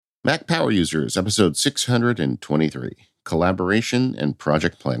Mac Power Users, episode 623, Collaboration and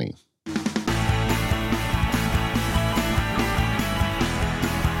Project Planning.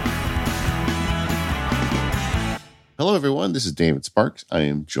 Hello, everyone. This is David Sparks. I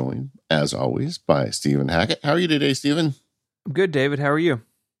am joined, as always, by Stephen Hackett. How are you today, Stephen? I'm good, David. How are you?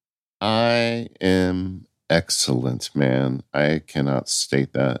 I am excellent, man. I cannot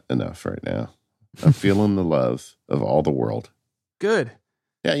state that enough right now. I'm feeling the love of all the world. Good.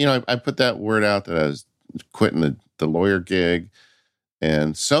 Yeah, I put that word out that I was quitting the lawyer gig,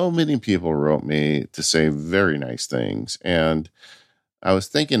 and so many people wrote me to say very nice things. And I was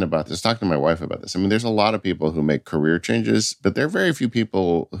thinking about this, talking to my wife about this. I mean, there's a lot of people who make career changes, but there are very few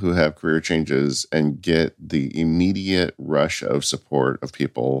people who have career changes and get the immediate rush of support of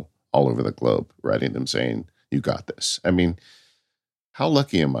people all over the globe writing them saying, "You got this." I mean, how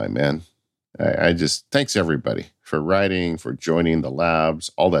lucky am I, man? I just, thanks everybody for writing, for joining the labs,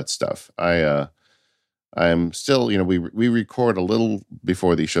 all that stuff. I'm still, we record a little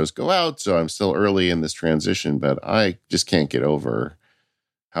before these shows go out, so I'm still early in this transition, but I just can't get over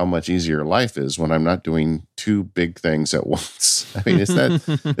how much easier life is when I'm not doing two big things at once. I mean,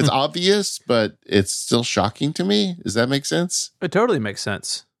 it's obvious, but it's still shocking to me. Does that make sense? It totally makes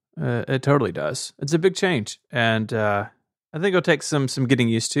sense. It totally does. It's a big change, and I think it'll take some getting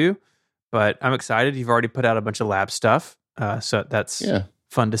used to. But I'm excited. You've already put out a bunch of lab stuff, so that's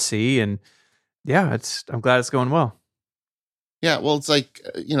fun to see. And I'm glad it's going well. Yeah, well, it's like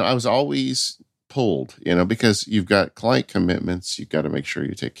I was always pulled, because you've got client commitments, you've got to make sure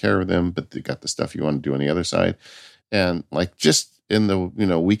you take care of them, but you got the stuff you want to do on the other side. And like just in the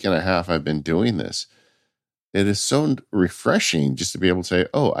week and a half I've been doing this, it is so refreshing just to be able to say,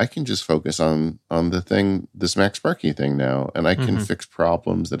 oh, I can just focus on the thing, this MacSparky thing now, and I can fix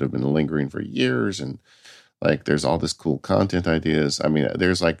problems that have been lingering for years. And like, there's all this cool content ideas. I mean,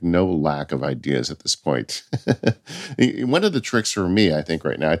 there's like no lack of ideas at this point. One of the tricks for me, I think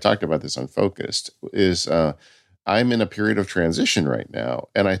right now, I talked about this on Focused, is I'm in a period of transition right now.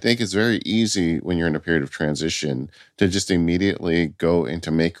 And I think it's very easy when you're in a period of transition to just immediately go into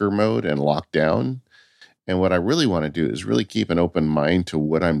maker mode and lock down. And what I really want to do is really keep an open mind to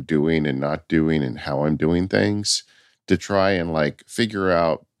what I'm doing and not doing and how I'm doing things to try and like figure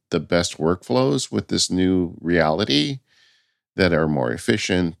out the best workflows with this new reality that are more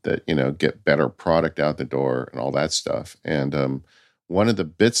efficient, that, get better product out the door and all that stuff. And one of the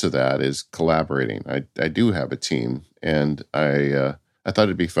bits of that is collaborating. I do have a team, and I thought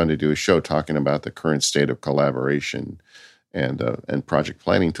it'd be fun to do a show talking about the current state of collaboration and project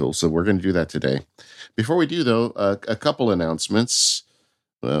planning tools. So we're going to do that today. Before we do, though, a couple announcements.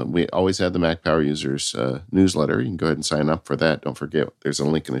 We always have the Mac Power Users newsletter. You can go ahead and sign up for that. Don't forget, there's a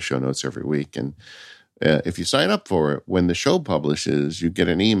link in the show notes every week. And if you sign up for it, when the show publishes, you get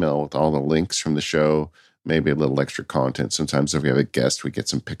an email with all the links from the show, maybe a little extra content. Sometimes if we have a guest, we get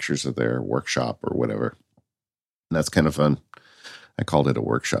some pictures of their workshop or whatever. And that's kind of fun. I called it a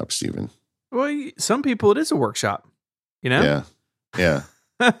workshop, Stephen. Well, some people, it is a workshop. Yeah.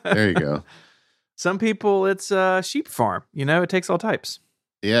 There you go. Some people, it's a sheep farm. It takes all types.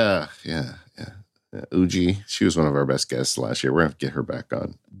 Yeah. Uji, she was one of our best guests last year. We're going to get her back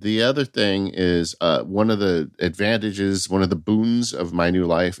on. The other thing is one of the advantages, one of the boons of my new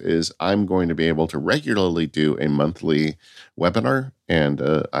life is I'm going to be able to regularly do a monthly webinar. And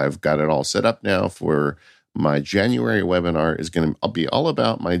I've got it all set up now for my January webinar is going to be all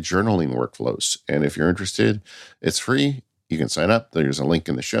about my journaling workflows. And if you're interested, it's free. You can sign up. There's a link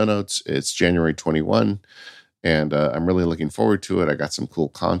in the show notes. It's January 21. And I'm really looking forward to it. I got some cool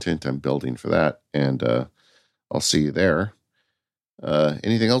content I'm building for that. And I'll see you there.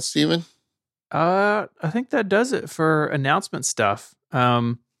 Anything else, Stephen? I think that does it for announcement stuff.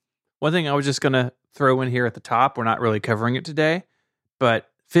 One thing I was just going to throw in here at the top, we're not really covering it today, but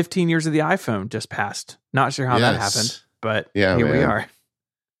 15 years of the iPhone just passed. Not sure how that happened, but here we are.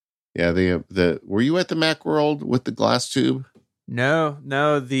 Yeah, were you at the Macworld with the glass tube? No.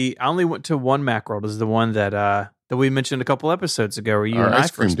 I only went to one Macworld. Is the one that we mentioned a couple episodes ago. Where you and I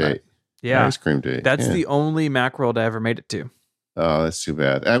ice cream first met. date? Yeah, ice cream date. That's the only Macworld I ever made it to. Oh, that's too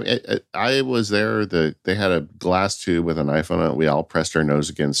bad. I was there. They had a glass tube with an iPhone on it. We all pressed our nose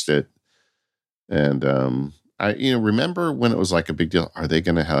against it, and I remember when it was like a big deal. Are they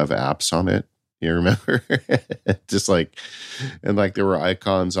going to have apps on it? You remember? Just like, and like there were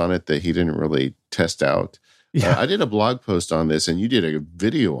icons on it that he didn't really test out. Yeah. I did a blog post on this, and you did a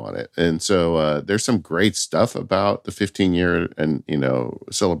video on it. And so there's some great stuff about the 15-year and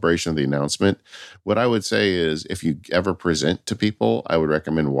celebration of the announcement. What I would say is, if you ever present to people, I would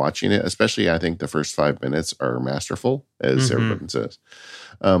recommend watching it. Especially, I think the first 5 minutes are masterful, as everyone says.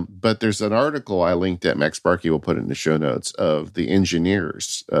 But there's an article I linked at Max Sparky, we'll put it in the show notes, of the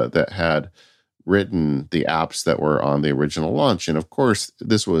engineers that had written the apps that were on the original launch. And of course,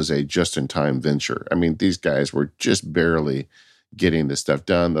 this was a just-in-time venture. I mean, these guys were just barely getting this stuff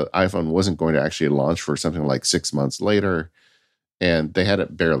done. The iPhone wasn't going to actually launch for something like 6 months later, and they had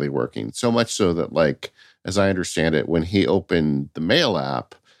it barely working. So much so that, like, as I understand it, when he opened the Mail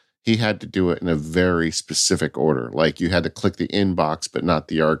app, he had to do it in a very specific order. Like, you had to click the inbox, but not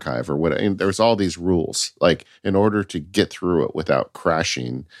the archive or what. And there's all these rules, like, in order to get through it without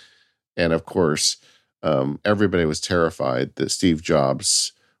crashing. And of course, everybody was terrified that Steve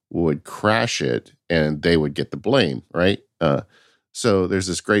Jobs would crash it and they would get the blame, right? So there's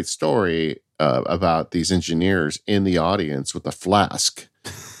this great story about these engineers in the audience with a flask.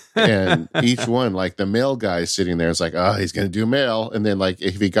 And each one, like the mail guy sitting there is like, oh, he's going to do mail. And then, like,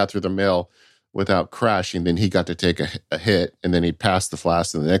 if he got through the mail without crashing, then he got to take a hit, and then he passed the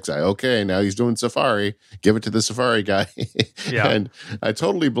flask to the next guy. Okay, now he's doing Safari. Give it to the Safari guy. Yeah. And I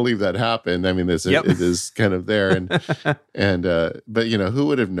totally believe that happened. I mean, it is kind of there. And but, you know, who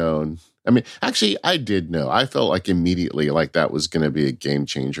would have known? I mean, actually, I did know. I felt like immediately like that was going to be a game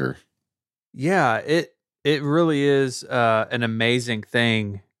changer. Yeah, it really is an amazing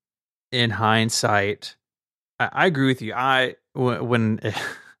thing in hindsight. I agree with you. When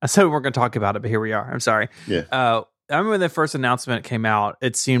I said we weren't going to talk about it, but here we are. I'm sorry. Yeah. I remember when the first announcement came out,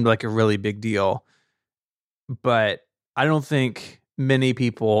 it seemed like a really big deal. But I don't think many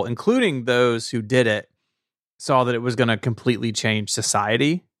people, including those who did it, saw that it was going to completely change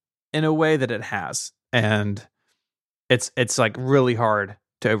society in a way that it has. And it's like really hard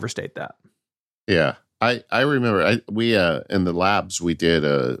to overstate that. Yeah. I remember we in the labs, we did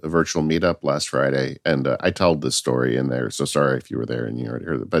a virtual meetup last Friday, and I told this story in there. So sorry if you were there and you already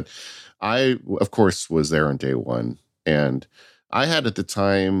heard it. But I, of course, was there on day one. And I had at the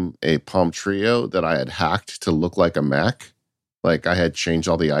time a Palm Trio that I had hacked to look like a Mac. Like, I had changed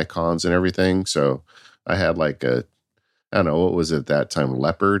all the icons and everything. So I had like I don't know, what was it at that time?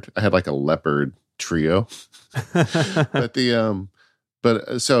 Leopard. I had like a Leopard Trio.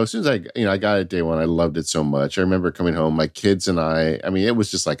 But so as soon as I got it day one, I loved it so much. I remember coming home, my kids and I mean, it was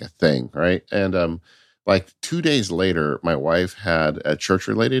just like a thing, right? And like 2 days later, my wife had a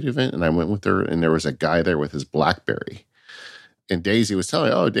church-related event, and I went with her, and there was a guy there with his BlackBerry. And Daisy was telling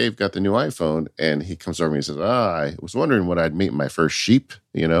me, oh, Dave got the new iPhone. And he comes over to me and says, I was wondering when I'd meet my first sheep,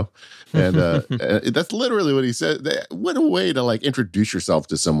 you know? And that's literally what he said. What a way to, like, introduce yourself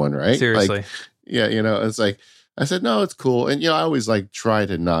to someone, right? Seriously. Like, yeah, you know, it's like, I said, no, it's cool. And, you know, I always like try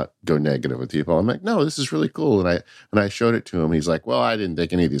to not go negative with people. I'm like, no, this is really cool. And I showed it to him. He's like, well, I didn't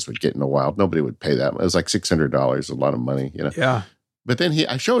think any of these would get in the wild. Nobody would pay that. It was like $600, a lot of money, you know? Yeah. But then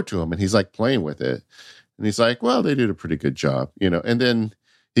I showed it to him, and he's like playing with it. And he's like, well, they did a pretty good job, you know? And then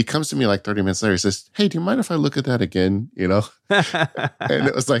he comes to me like 30 minutes later. He says, hey, do you mind if I look at that again? You know? And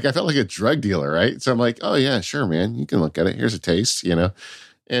it was like, I felt like a drug dealer, right? So I'm like, oh yeah, sure, man. You can look at it. Here's a taste, you know?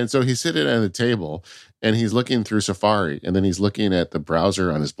 And so he's sitting at the table, and he's looking through Safari, and then he's looking at the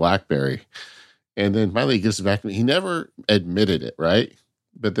browser on his BlackBerry. And then finally he gives it back to me. He never admitted it, right?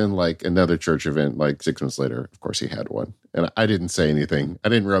 But then, like, another church event, like 6 months later, of course he had one. And I didn't say anything. I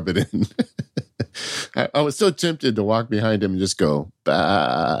didn't rub it in. I was so tempted to walk behind him and just go,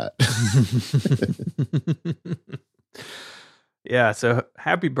 bah. Yeah, so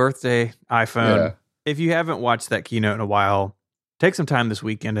happy birthday, iPhone. Yeah. If you haven't watched that keynote in a while, take some time this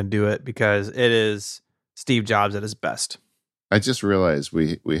weekend and do it, because it is Steve Jobs at his best. I just realized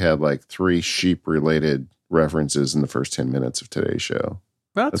we had like 3 sheep-related references in the first 10 minutes of today's show.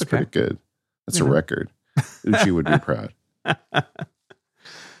 Well, that's okay. Pretty good. That's a record. She would be proud.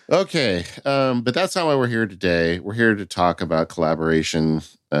 Okay, but that's not why we're here today. We're here to talk about collaboration.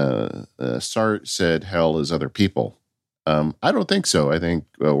 Sartre said hell is other people. I don't think so. I think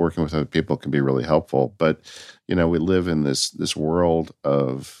working with other people can be really helpful. But, you know, we live in this world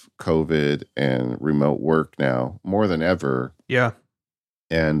of COVID and remote work now more than ever. Yeah.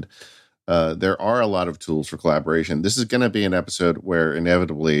 And there are a lot of tools for collaboration. This is going to be an episode where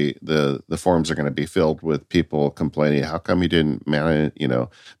inevitably the forums are going to be filled with people complaining, how come you didn't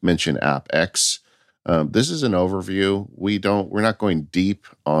mention app X? This is an overview. We're not going deep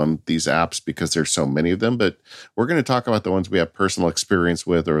on these apps because there's so many of them, but we're going to talk about the ones we have personal experience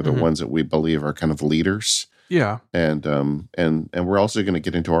with, or the ones that we believe are kind of leaders. Yeah. And we're also going to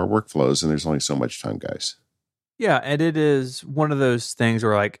get into our workflows, and there's only so much time, guys. Yeah, and it is one of those things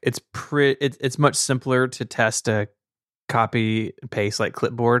where, like, it's much simpler to test a copy and paste, like,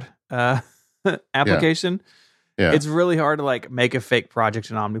 clipboard application. Yeah. It's really hard to, like, make a fake project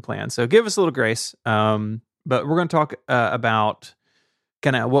in OmniPlan. So give us a little grace. But we're going to talk about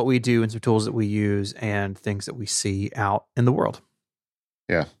kind of what we do and some tools that we use and things that we see out in the world.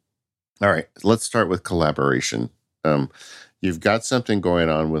 Yeah. All right. Let's start with collaboration. You've got something going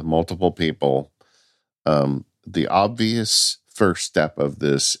on with multiple people. The obvious first step of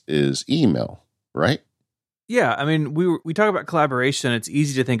this is email, right? Yeah, I mean, we talk about collaboration. It's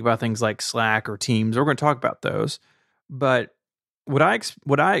easy to think about things like Slack or Teams. We're going to talk about those, but what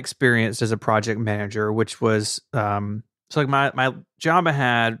I experienced as a project manager, which was so like my job I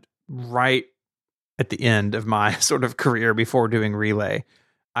had right at the end of my sort of career before doing Relay.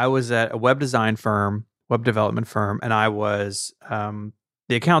 I was at a web development firm, and I was the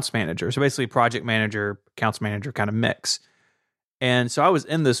accounts manager. So basically, project manager, accounts manager kind of mix. And so I was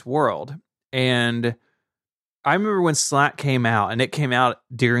in this world, and I remember when Slack came out, and it came out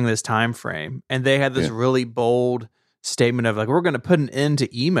during this time frame, and they had this really bold statement of like, we're going to put an end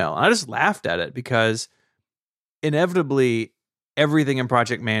to email. And I just laughed at it because inevitably everything in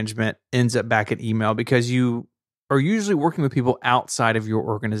project management ends up back at email because you are usually working with people outside of your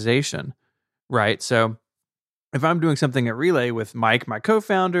organization, right? So if I'm doing something at Relay with Mike, my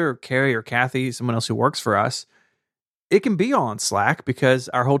co-founder, or Carrie or Kathy, someone else who works for us, it can be all on Slack because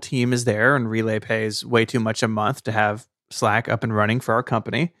our whole team is there and Relay pays way too much a month to have Slack up and running for our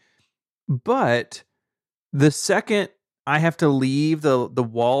company. But the second I have to leave the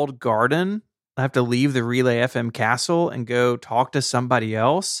walled garden, I have to leave the Relay FM castle and go talk to somebody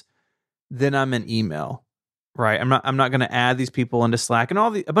else, then I'm in email, right? I'm not going to add these people into Slack, and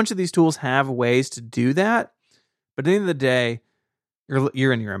a bunch of these tools have ways to do that. But at the end of the day,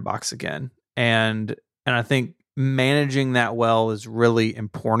 you're in your inbox again, and I think managing that well is really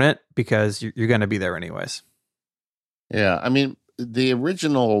important because you're going to be there anyways. Yeah, I mean, the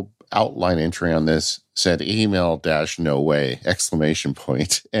original outline entry on this said email dash no way exclamation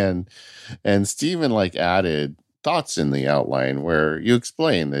point, and Stephen like added thoughts in the outline where you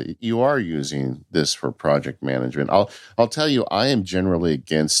explain that you are using this for project management. I'll tell you, I am generally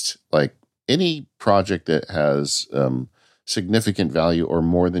against like any project that has significant value or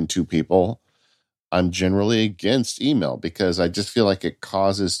more than two people. I'm generally against email because I just feel like it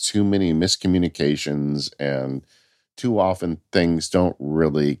causes too many miscommunications, and too often things don't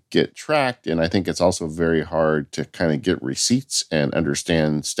really get tracked. And I think it's also very hard to kind of get receipts and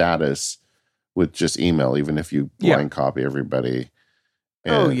understand status with just email, even if you blind copy everybody.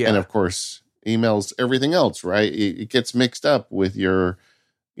 And, and of course, email's everything else, right? It gets mixed up with your,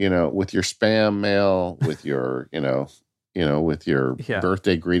 with your spam mail, with your, with your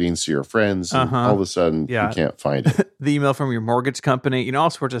birthday greetings to your friends. And all of a sudden, you can't find it. The email from your mortgage company, all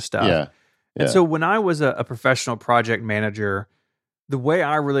sorts of stuff. Yeah. And so when I was a professional project manager, the way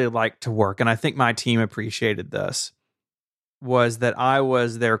I really liked to work, and I think my team appreciated this, was that I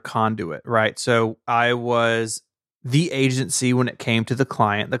was their conduit, right? So I was the agency when it came to the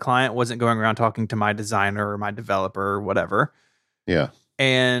client. The client wasn't going around talking to my designer or my developer or whatever. Yeah.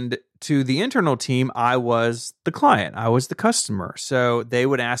 And to the internal team, I was the client. I was the customer. So they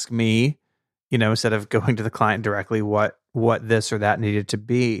would ask me, instead of going to the client directly, what this or that needed to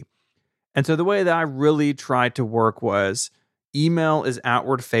be. And so the way that I really tried to work was email is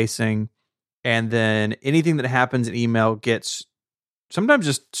outward facing, and then anything that happens in email gets sometimes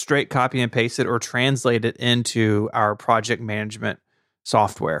just straight copy and paste it or translate it into our project management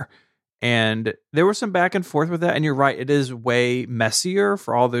software. And there was some back and forth with that. And you're right, it is way messier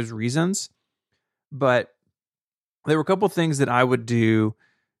for all those reasons. But there were a couple of things that I would do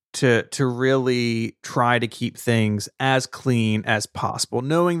to really try to keep things as clean as possible,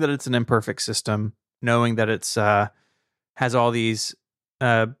 knowing that it's an imperfect system, knowing that it's has all these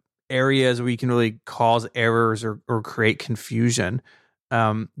areas where you can really cause errors or create confusion.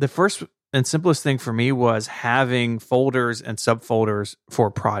 The first and simplest thing for me was having folders and subfolders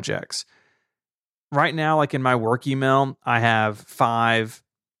for projects. Right now, like in my work email, I have 5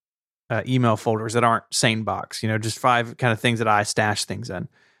 email folders that aren't SaneBox, just 5 kind of things that I stash things in.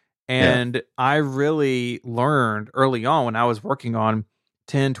 And I really learned early on when I was working on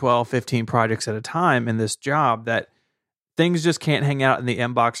 10, 12, 15 projects at a time in this job that things just can't hang out in the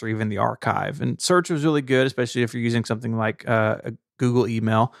inbox or even the archive. And search was really good, especially if you're using something like a Google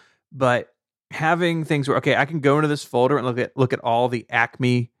email. But having things where, okay, I can go into this folder and look at all the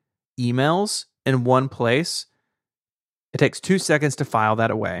Acme emails in one place. It takes 2 seconds to file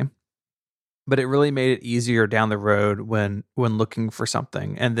that away. But it really made it easier down the road when looking for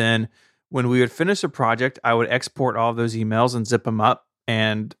something. And then when we would finish a project, I would export all of those emails and zip them up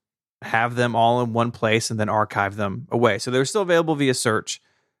and have them all in one place and then archive them away. So they're still available via search,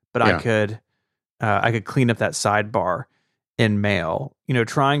 but I could clean up that sidebar in mail.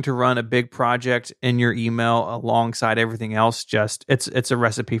 Trying to run a big project in your email alongside everything else, it's a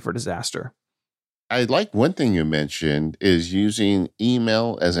recipe for disaster. I like one thing you mentioned is using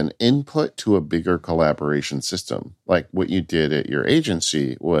email as an input to a bigger collaboration system. Like what you did at your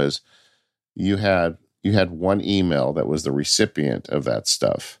agency was you had one email that was the recipient of that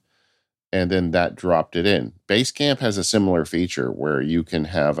stuff, and then that dropped it in. Basecamp has a similar feature where you can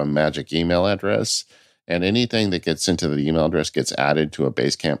have a magic email address, and anything that gets into the email address gets added to a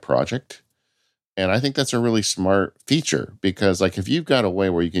Basecamp project. And I think that's a really smart feature because, like, if you've got a way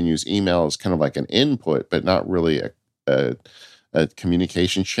where you can use email as kind of like an input, but not really a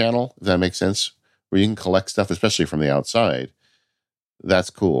communication channel, if that makes sense, where you can collect stuff, especially from the outside, that's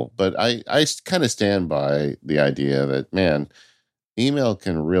cool. But I kind of stand by the idea that, man, email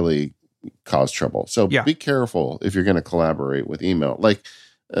can really cause trouble. So be careful if you're going to collaborate with email. Like,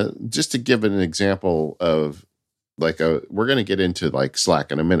 just to give an example of, we're going to get into like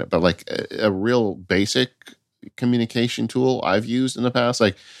Slack in a minute, but like a real basic communication tool I've used in the past.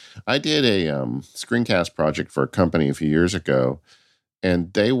 Like I did a screencast project for a company a few years ago,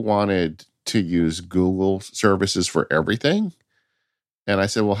 and they wanted to use Google services for everything. And I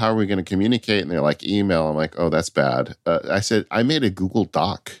said, well, how are we going to communicate? And they're like, email. I'm like, oh, that's bad. I said, I made a Google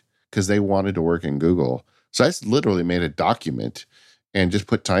Doc because they wanted to work in Google. So I literally made a document and just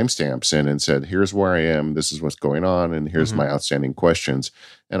put timestamps in and said, here's where I am, this is what's going on, and here's my outstanding questions.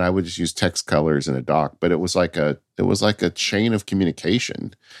 And I would just use text colors in a doc, but it was like a chain of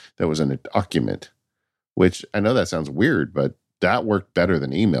communication that was in a document, which I know that sounds weird, but that worked better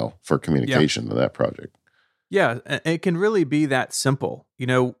than email for communication in that project. Yeah, it can really be that simple.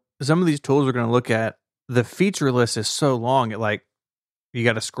 Some of these tools we're going to look at, the feature list is so long, you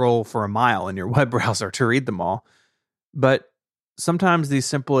got to scroll for a mile in your web browser to read them all. But sometimes these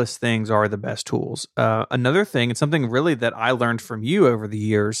simplest things are the best tools. Another thing, and something really that I learned from you over the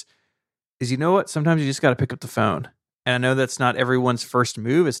years, is sometimes you just got to pick up the phone. And I know that's not everyone's first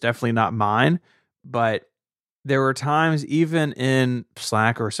move. It's definitely not mine. But there were times, even in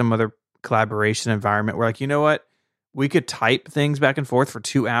Slack or some other collaboration environment, where we could type things back and forth for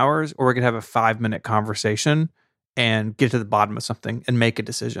 2 hours, or we could have a 5-minute conversation and get to the bottom of something and make a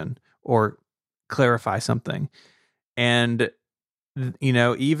decision or clarify something. And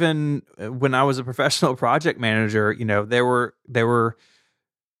even when I was a professional project manager, there were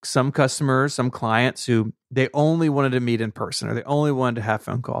some customers, some clients who they only wanted to meet in person, or they only wanted to have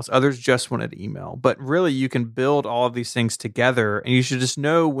phone calls. Others just wanted email. But really, you can build all of these things together, and you should just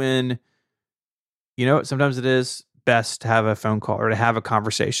know when, sometimes it is best to have a phone call or to have a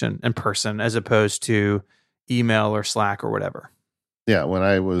conversation in person as opposed to email or Slack or whatever. Yeah, when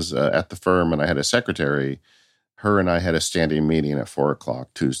I was at the firm and I had a secretary, her and I had a standing meeting at 4:00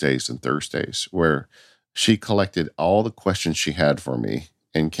 Tuesdays and Thursdays where she collected all the questions she had for me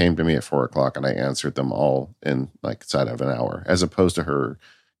and came to me at 4:00, and I answered them all in like inside of an hour, as opposed to her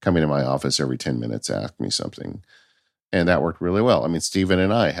coming to my office every 10 minutes to ask me something. And that worked really well. I mean, Stephen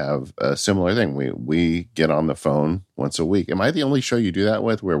and I have a similar thing. We get on the phone once a week. Am I the only show you do that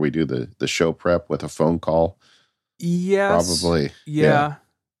with, where we do the show prep with a phone call? Yes. Probably. Yeah.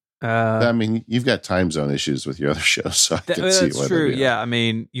 I mean, you've got time zone issues with your other shows, so I can see that's true. Yeah, I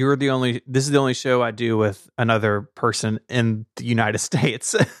mean, this is the only show I do with another person in the United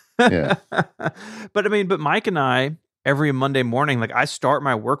States. Yeah. But Mike and I, every Monday morning, I start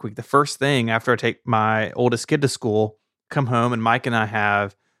my work week, the first thing after I take my oldest kid to school, come home, and Mike and I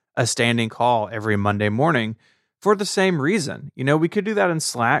have a standing call every Monday morning for the same reason. We could do that in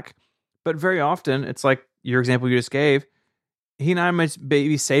Slack, but very often it's like your example you just gave. He and I might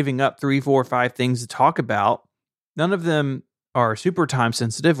be saving up 3, 4, 5 things to talk about. None of them are super time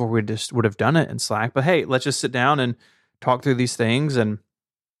sensitive, or we just would have done it in Slack. But hey, let's just sit down and talk through these things and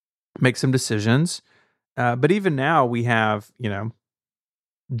make some decisions. But even now we have,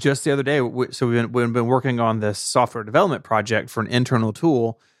 just the other day, so we've been working on this software development project for an internal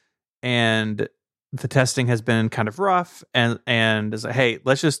tool, and the testing has been kind of rough. And it's like, hey,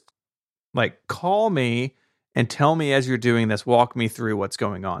 let's just call me and tell me as you're doing this, walk me through what's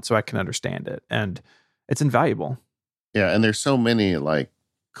going on so I can understand it. And it's invaluable. Yeah. And there's so many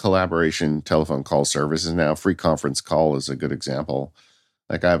collaboration telephone call services now. Free Conference Call is a good example.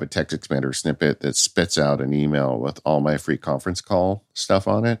 I have a text expander snippet that spits out an email with all my free conference call stuff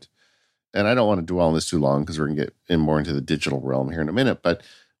on it. And I don't want to dwell on this too long because we're going to get more into the digital realm here in a minute. But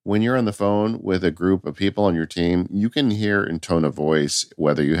when you're on the phone with a group of people on your team, you can hear in tone of voice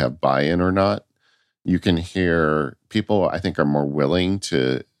whether you have buy-in or not. You can hear people, I think, are more willing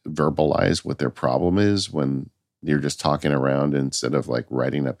to verbalize what their problem is when you're just talking around instead of like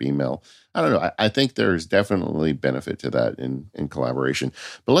writing up email. I don't know. I think there's definitely benefit to that in collaboration.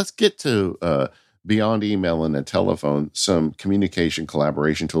 But let's get to beyond email and the telephone, some communication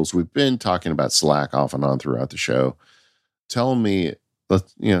collaboration tools. We've been talking about Slack off and on throughout the show. Tell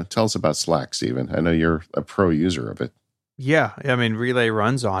us about Slack, Stephen. I know you're a pro user of it. Yeah, I mean, Relay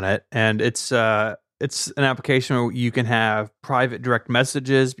runs on it, and it's an application where you can have private direct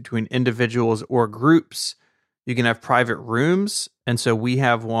messages between individuals or groups. You can have private rooms, and so we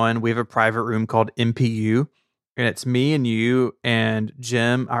have one. We have a private room called MPU, and it's me and you and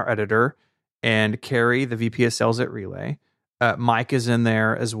Jim, our editor, and Carrie, the VP of Sales at Relay. Mike is in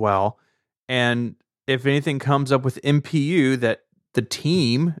there as well, and if anything comes up with MPU that the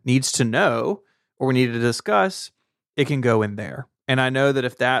team needs to know or we need to discuss, it can go in there. And I know that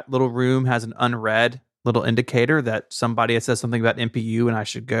if that little room has an unread little indicator that somebody has said something about MPU and I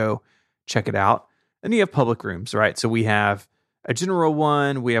should go check it out. And you have public rooms, right? So we have a general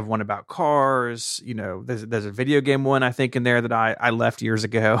one. We have one about cars. There's a video game one, I think, in there that I left years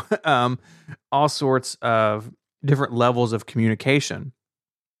ago. All sorts of different levels of communication.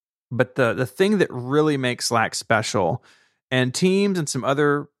 But the thing that really makes Slack special, and Teams and some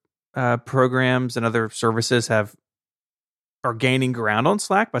other programs and other services are gaining ground on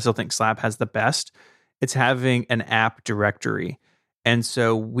Slack, but I still think Slack has the best. It's having an app directory. And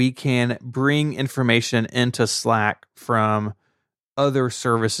so we can bring information into Slack from other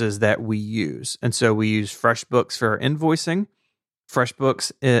services that we use. And so we use FreshBooks for our invoicing.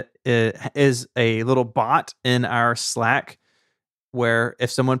 FreshBooks is a little bot in our Slack where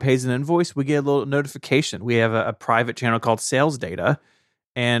if someone pays an invoice, we get a little notification. We have a private channel called Sales Data,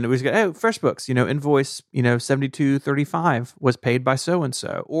 and we just go, oh, FreshBooks, invoice, 7235 was paid by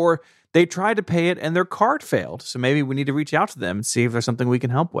so-and-so. Or they tried to pay it and their card failed. So maybe we need to reach out to them and see if there's something we can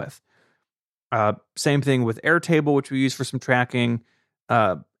help with. Same thing with Airtable, which we use for some tracking.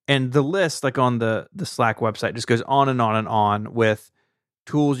 And the list, like on the Slack website, just goes on and on and on with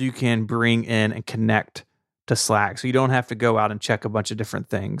tools you can bring in and connect to Slack. So you don't have to go out and check a bunch of different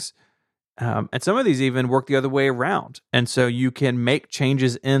things. And some of these even work the other way around. And so you can make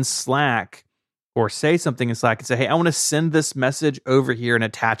changes in Slack or say something in Slack and say, hey, I want to send this message over here and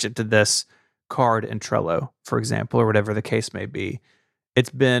attach it to this card in Trello, for example, or whatever the case may be.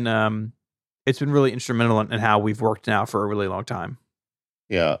 It's been really instrumental in how we've worked now for a really long time.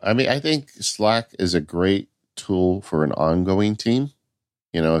 Yeah. I mean, I think Slack is a great tool for an ongoing team.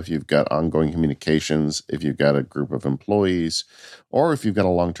 If you've got ongoing communications, if you've got a group of employees, or if you've got a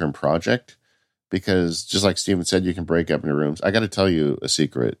long-term project, because just like Stephen said, you can break up into rooms. I got to tell you a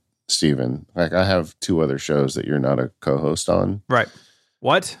secret, Stephen. Like, I have 2 other shows that you're not a co-host on. Right.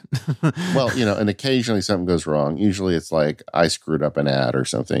 What? Well, and occasionally something goes wrong. Usually it's like I screwed up an ad or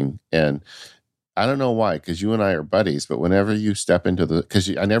something. And I don't know why, because you and I are buddies, but whenever you step into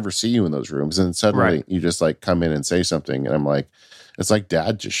because I never see you in those rooms, and suddenly you just like come in and say something, and I'm like, it's like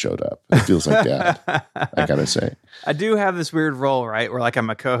Dad just showed up. It feels like Dad, I gotta say. I do have this weird role, right? Where like I'm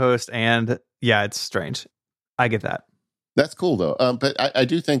a co-host, and yeah, it's strange. I get that. That's cool though. But I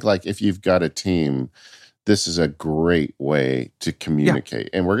do think like if you've got a team, this is a great way to communicate.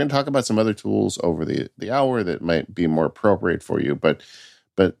 Yeah. And we're going to talk about some other tools over the hour that might be more appropriate for you. But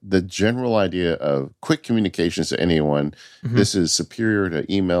the general idea of quick communications to anyone, this is superior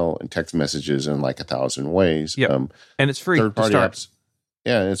to email and text messages in like 1,000 ways. Yep. And it's free. Third-party apps.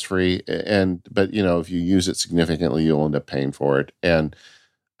 Yeah, it's free. But if you use it significantly, you'll end up paying for it. And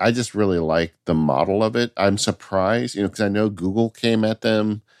I just really like the model of it. I'm surprised, because I know Google came at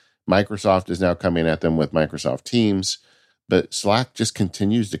them. Microsoft is now coming at them with Microsoft Teams. But Slack just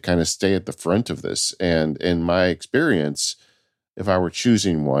continues to kind of stay at the front of this. And in my experience, if I were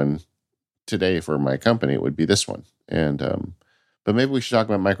choosing one today for my company, it would be this one. And but maybe we should talk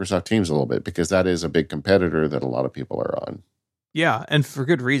about Microsoft Teams a little bit, because that is a big competitor that a lot of people are on. Yeah, and for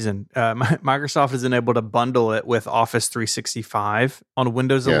good reason. Microsoft has been able to bundle it with Office 365. On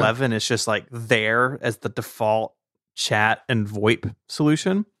Windows 11, it's just like there as the default chat and VoIP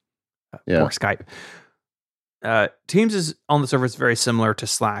solution, or Skype. Teams is on the surface very similar to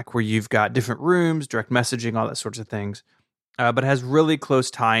Slack, where you've got different rooms, direct messaging, all that sorts of things, but has really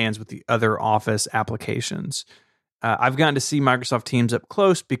close tie-ins with the other Office applications. I've gotten to see Microsoft Teams up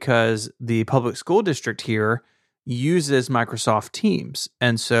close because the public school district here uses Microsoft Teams.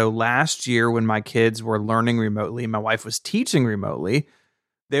 And so last year when my kids were learning remotely, my wife was teaching remotely,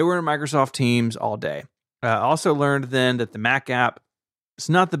 they were in Microsoft Teams all day. I also learned then that the Mac app is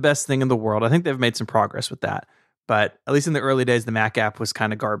not the best thing in the world. I think they've made some progress with that. But at least in the early days, the Mac app was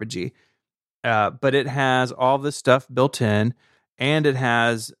kind of garbagey. But it has all this stuff built in. and it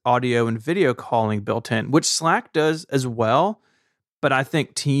has audio and video calling built in, which Slack does as well. But I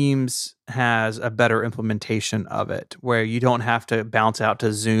think Teams has a better implementation of it where you don't have to bounce out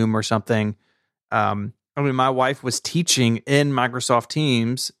to Zoom or something. My wife was teaching in Microsoft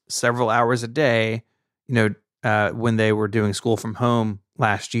Teams several hours a day, when they were doing school from home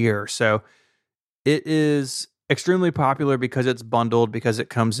last year. So it is extremely popular because it's bundled, because it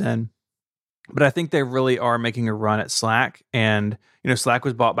comes in. But I think they really are making a run at Slack. And, Slack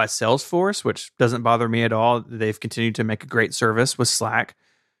was bought by Salesforce, which doesn't bother me at all. They've continued to make a great service with Slack.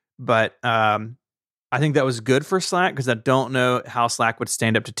 But I think that was good for Slack because I don't know how Slack would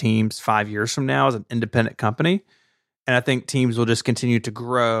stand up to Teams 5 years from now as an independent company. And I think Teams will just continue to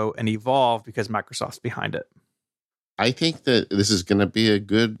grow and evolve because Microsoft's behind it. I think that this is going to be a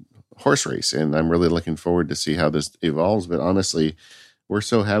good horse race, and I'm really looking forward to see how this evolves. But honestly, we're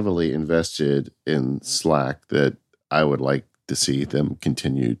so heavily invested in Slack that I would like to see them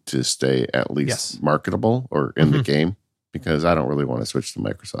continue to stay at least marketable or in the game, because I don't really want to switch to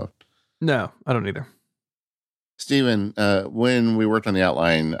Microsoft. No, I don't either. Stephen, when we worked on the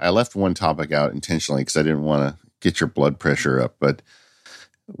outline, I left one topic out intentionally because I didn't want to get your blood pressure up. But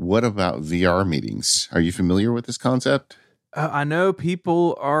what about VR meetings? Are you familiar with this concept? I know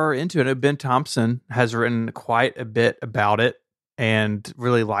people are into it. Ben Thompson has written quite a bit about it and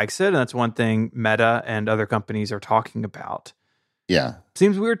really likes it. And that's one thing Meta and other companies are talking about. Yeah.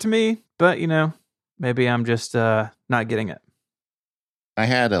 Seems weird to me, but, maybe I'm just not getting it. I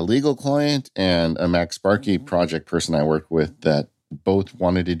had a legal client and a MacSparky project person I worked with that both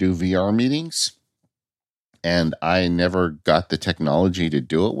wanted to do VR meetings. And I never got the technology to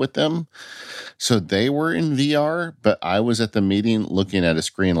do it with them. So they were in VR, but I was at the meeting looking at a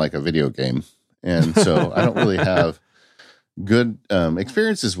screen like a video game. And so I don't really have good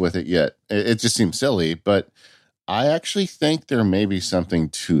experiences with it yet. It just seems silly, but I actually think there may be something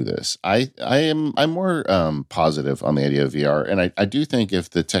to this. I'm more positive on the idea of VR. And I do think if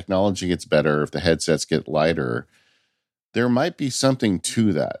the technology gets better, if the headsets get lighter, there might be something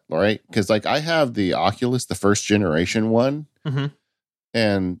to that, right? Because I have the Oculus, the first generation one,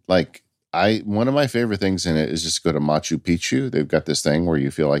 and one of my favorite things in it is just go to Machu Picchu. They've got this thing where you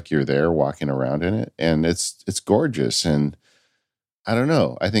feel like you're there walking around in it, and it's gorgeous. And I don't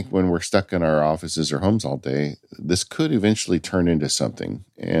know. I think when we're stuck in our offices or homes all day, this could eventually turn into something.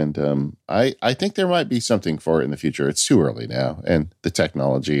 And I think there might be something for it in the future. It's too early now, and the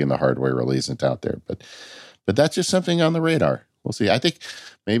technology and the hardware really isn't out there, but that's just something on the radar. We'll see. I think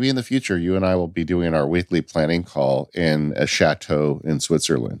maybe in the future, you and I will be doing our weekly planning call in a chateau in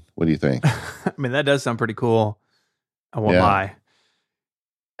Switzerland. What do you think? I mean, that does sound pretty cool. I won't lie.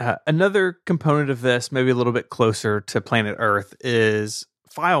 Another component of this, maybe a little bit closer to planet Earth, is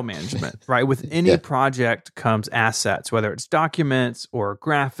file management, right? With any project comes assets, whether it's documents or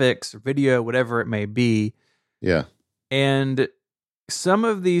graphics or video, whatever it may be. Yeah. And some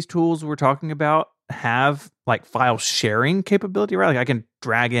of these tools we're talking about have file sharing capability, right? I can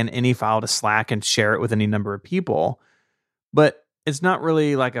drag in any file to Slack and share it with any number of people, but it's not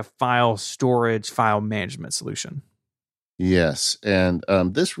really like a file storage, file management solution. Yes. And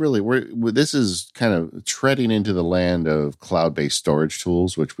this is kind of treading into the land of cloud-based storage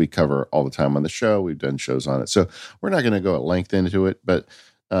tools, which we cover all the time on the show. We've done shows on it. So we're not going to go at length into it, but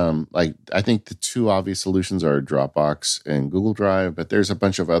I think the two obvious solutions are Dropbox and Google Drive, but there's a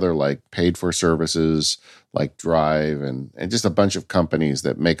bunch of other paid for services like Drive and just a bunch of companies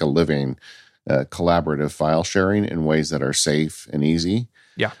that make a living collaborative file sharing in ways that are safe and easy.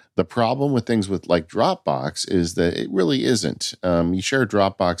 Yeah. The problem with things with Dropbox is that it really isn't. You share a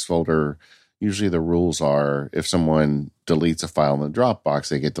Dropbox folder. Usually the rules are if someone deletes a file in the Dropbox,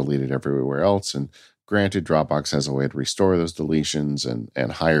 they get deleted everywhere else. And granted, Dropbox has a way to restore those deletions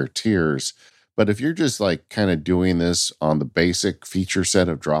and higher tiers. But if you're just kind of doing this on the basic feature set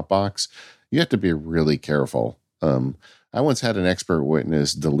of Dropbox, you have to be really careful. I once had an expert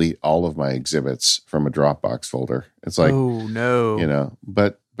witness delete all of my exhibits from a Dropbox folder. It's oh no,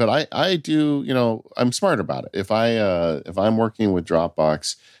 but I do, I'm smart about it. If I'm working with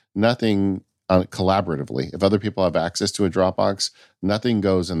Dropbox, nothing collaboratively. If other people have access to a Dropbox, nothing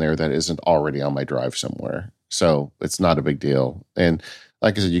goes in there that isn't already on my drive somewhere. So it's not a big deal. And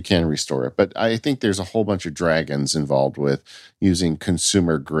like I said, you can restore it. But I think there's a whole bunch of dragons involved with using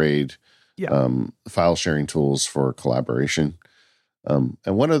consumer grade file sharing tools for collaboration. And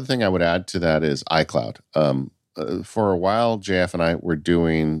one other thing I would add to that is iCloud. For a while, JF and I were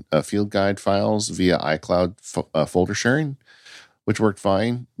doing field guide files via iCloud folder sharing, which worked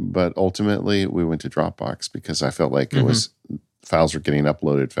fine. But ultimately, we went to Dropbox because I felt like files were getting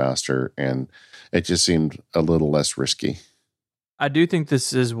uploaded faster, and it just seemed a little less risky. I do think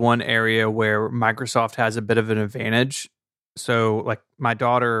this is one area where Microsoft has a bit of an advantage. So, like my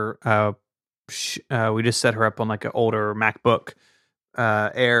daughter, we just set her up on like an older MacBook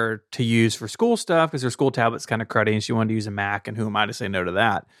Air to use for school stuff because her school tablet's kind of cruddy and she wanted to use a Mac. And who am I to say no to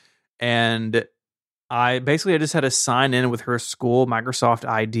that? And I just had to sign in with her school Microsoft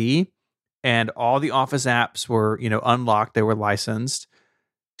ID, and all the Office apps were, unlocked. They were licensed.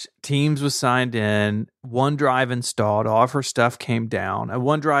 Teams was signed in, OneDrive installed, all of her stuff came down. And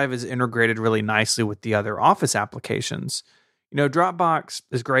OneDrive is integrated really nicely with the other Office applications. Dropbox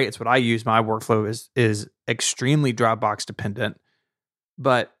is great. It's what I use. My workflow is extremely Dropbox dependent,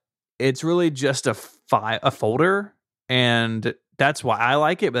 but it's really just a folder, and that's why I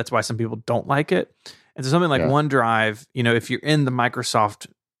like it, but that's why some people don't like it. And so something like OneDrive, if you're in the Microsoft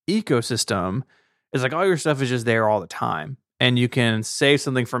ecosystem, it's like all your stuff is just there all the time. And you can save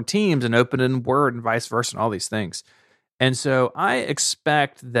something from Teams and open it in Word and vice versa and all these things. And so I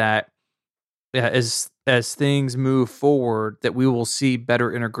expect that as things move forward, that we will see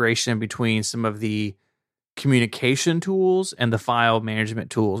better integration between some of the communication tools and the file management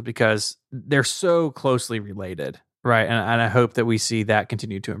tools because they're so closely related, right? And I hope that we see that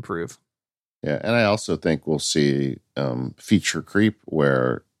continue to improve. Yeah, and I also think we'll see feature creep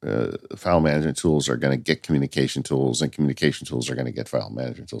where file management tools are going to get communication tools and communication tools are going to get file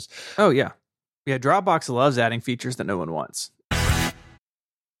management tools. Oh, yeah. Yeah, Dropbox loves adding features that no one wants.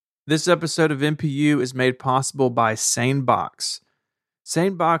 This episode of MPU is made possible by SaneBox.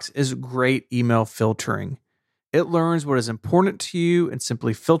 SaneBox is great email filtering. It learns what is important to you and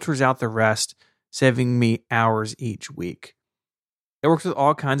simply filters out the rest, saving me hours each week. It works with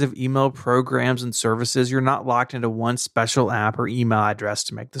all kinds of email programs and services. You're not locked into one special app or email address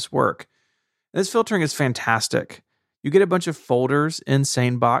to make this work. This filtering is fantastic. You get a bunch of folders in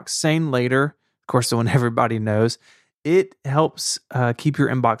SaneBox. Sane Later, of course, the one everybody knows. It helps keep your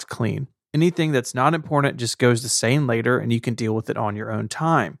inbox clean. Anything that's not important just goes to Sane Later, and you can deal with it on your own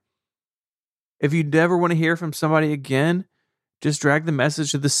time. If you never want to hear from somebody again, just drag the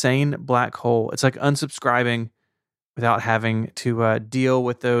message to the Sane black hole. It's like unsubscribing without having to deal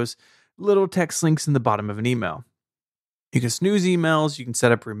with those little text links in the bottom of an email. You can snooze emails, you can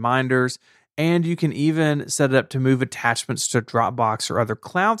set up reminders, and you can even set it up to move attachments to Dropbox or other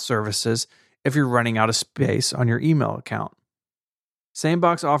cloud services if you're running out of space on your email account.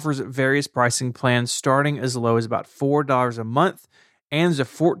 SaneBox offers various pricing plans starting as low as about $4 a month, and there's a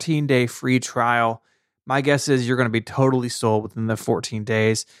 14-day free trial. My guess is you're going to be totally sold within the 14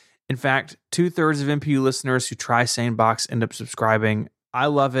 days. In fact, 2/3 of MPU listeners who try SaneBox end up subscribing. I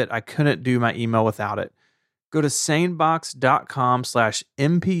love it. I couldn't do my email without it. Go to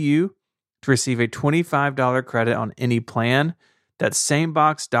sanebox.com/MPU to receive a $25 credit on any plan. That's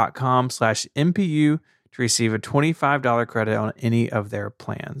sanebox.com/MPU to receive a $25 credit on any of their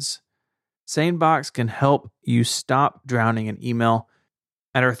plans. SaneBox can help you stop drowning in email,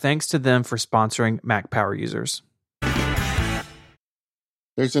 and our thanks to them for sponsoring Mac Power users.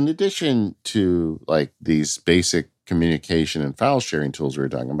 There's an addition to like these basic communication and file sharing tools we were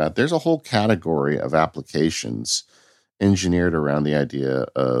talking about. There's a whole category of applications engineered around the idea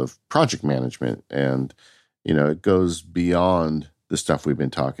of project management. And, it goes beyond the stuff we've been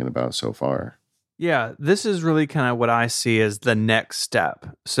talking about so far. Yeah, this is really kind of what I see as the next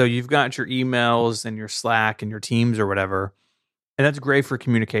step. So you've got your emails and your Slack and your Teams or whatever, and that's great for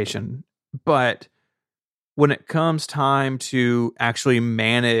communication. But when it comes time to actually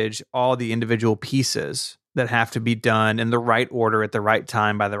manage all the individual pieces that have to be done in the right order at the right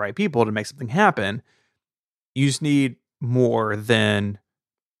time by the right people to make something happen, you just need more than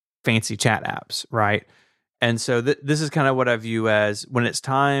fancy chat apps, right? And so this is kind of what I view as when it's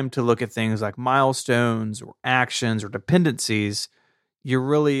time to look at things like milestones or actions or dependencies, you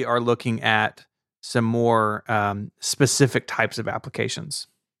really are looking at some more specific types of applications.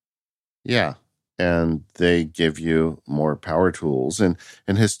 Yeah. And they give you more power tools. And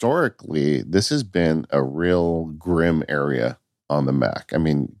historically, this has been a real grim area on the Mac. I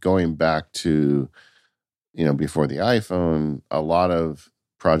mean, going back to, before the iPhone, a lot of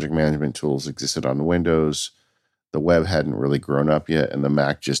project management tools existed on Windows. The web hadn't really grown up yet, and the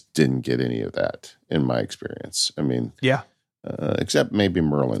Mac just didn't get any of that, in my experience. I mean, yeah, except maybe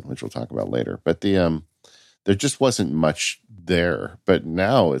Merlin, which we'll talk about later. But there just wasn't much there. But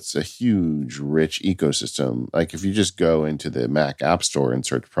now it's a huge, rich ecosystem. Like if you just go into the Mac App Store and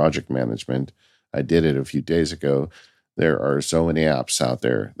search project management, I did it a few days ago. There are so many apps out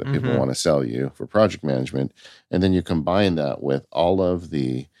there that people want to sell you for project management. And then you combine that with all of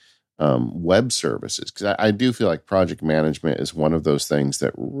the web services. Because I do feel like project management is one of those things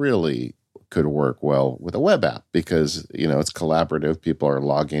that really could work well with a web app because, it's collaborative. People are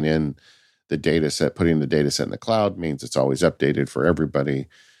logging in the data set, putting the data set in the cloud means it's always updated for everybody.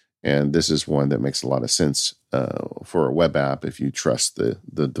 And this is one that makes a lot of sense for a web app if you trust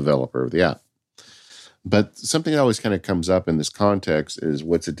the developer of the app. But something that always kind of comes up in this context is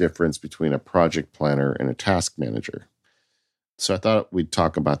what's the difference between a project planner and a task manager? So I thought we'd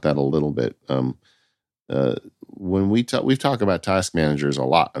talk about that a little bit. When we've talked about task managers a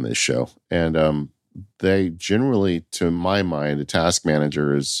lot on this show, and they generally, to my mind, a task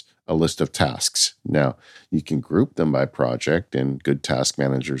manager is a list of tasks. Now, you can group them by project, and good task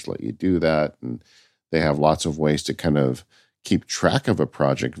managers let you do that. And they have lots of ways to kind of keep track of a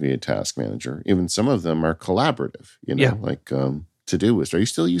project via task manager. Even some of them are collaborative, like Todoist. Are you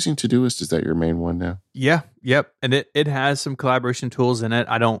still using Todoist? Is that your main one now? Yeah. Yep. And it has some collaboration tools in it.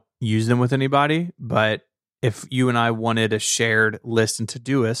 I don't use them with anybody, but if you and I wanted a shared list in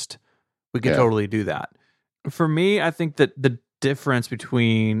Todoist, we could totally do that. For me, I think that the difference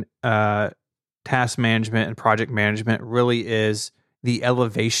between task management and project management really is the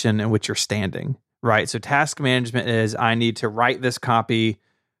elevation in which you're standing, right? So task management is, I need to write this copy,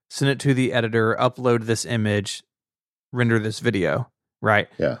 send it to the editor, upload this image, render this video, right?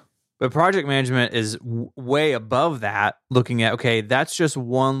 Yeah. But project management is way above that, looking at, okay, that's just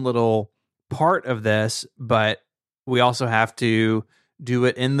one little part of this, but we also have to do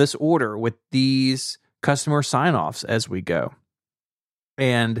it in this order with these customer sign-offs as we go.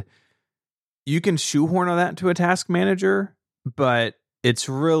 And you can shoehorn all that into a task manager, but it's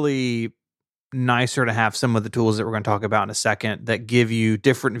really nicer to have some of the tools that we're going to talk about in a second that give you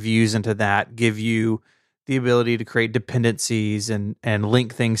different views into that, give you the ability to create dependencies and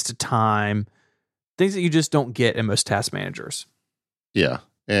link things to time, things that you just don't get in most task managers. Yeah.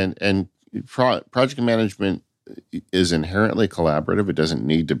 And project management is inherently collaborative. It doesn't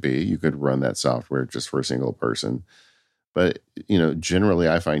need to be. You could run that software just for a single person. But, generally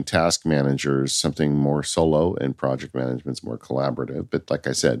I find task managers something more solo and project management's more collaborative. But like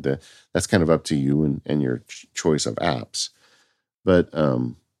I said, that's kind of up to you and your choice of apps. But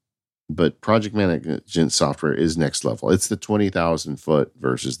project management software is next level. It's the 20,000 foot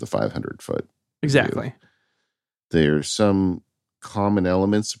versus the 500 foot. Exactly. View. There's some common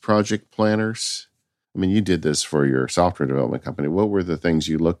elements of project planners. I mean, you did this for your software development company. What were the things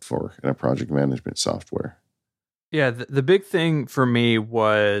you looked for in a project management software? Yeah, the big thing for me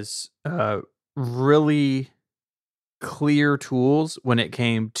was really clear tools when it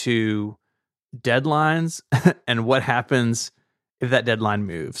came to deadlines and what happens if that deadline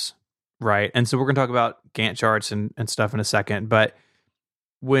moves, right? And so we're going to talk about Gantt charts and stuff in a second, but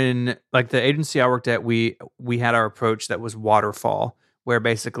when, like, the agency I worked at, we had our approach that was waterfall, where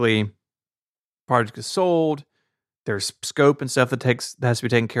basically project is sold, there's scope and stuff that has to be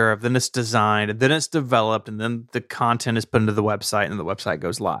taken care of, then it's designed, and then it's developed, and then the content is put into the website, and the website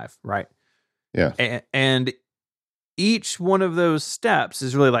goes live, right? Yeah. And each one of those steps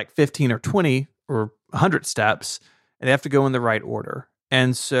is really like 15 or 20 or 100 steps, and they have to go in the right order.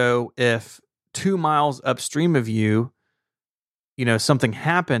 And so if 2 miles upstream of you, something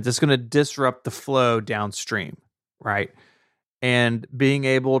happens, it's going to disrupt the flow downstream, right? And being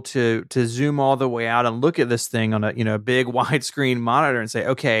able to zoom all the way out and look at this thing on a big widescreen monitor and say,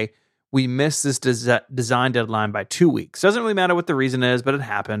 okay, we missed this design deadline by 2 weeks. Doesn't really matter what the reason is, but it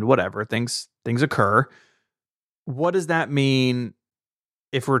happened. Whatever, things occur. What does that mean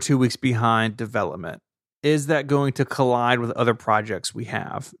if we're 2 weeks behind development? Is that going to collide with other projects we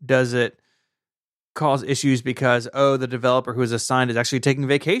have? Does it cause issues because, the developer who is assigned is actually taking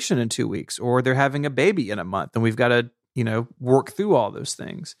vacation in 2 weeks, or they're having a baby in a month, and we've got to work through all those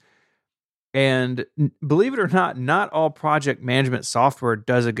things. And believe it or not all project management software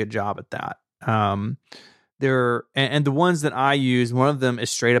does a good job at that. And the ones that I use, one of them is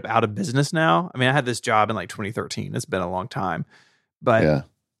straight up out of business now. I mean, I had this job in like 2013. It's been a long time, but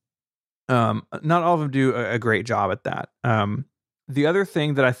not all of them do a great job at that. The other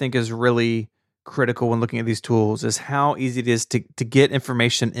thing that I think is really critical when looking at these tools is how easy it is to get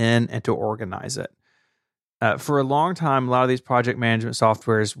information in and to organize it. For a long time, a lot of these project management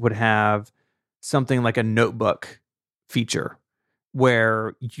softwares would have something like a notebook feature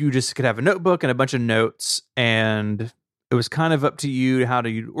where you just could have a notebook and a bunch of notes, and it was kind of up to you how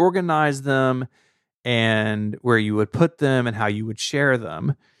to organize them and where you would put them and how you would share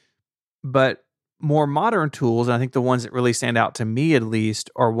them. But more modern tools, and I think the ones that really stand out to me at least,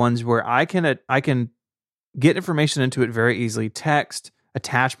 are ones where I can get information into it very easily, text,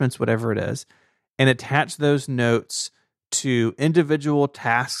 attachments, whatever it is, and attach those notes to individual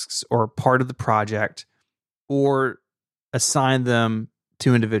tasks or part of the project, or assign them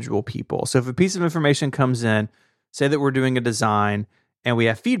to individual people. So if a piece of information comes in, say that we're doing a design and we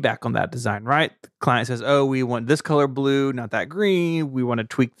have feedback on that design, right? The client says, oh, we want this color blue, not that green. We want to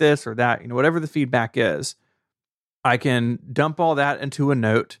tweak this or that, whatever the feedback is. I can dump all that into a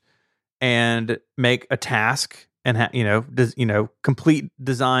note and make a task and complete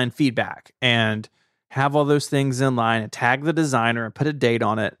design feedback and have all those things in line and tag the designer and put a date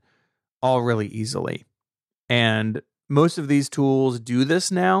on it all really easily. And most of these tools do this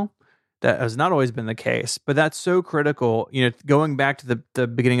now. That has not always been the case, but that's so critical. Going back to the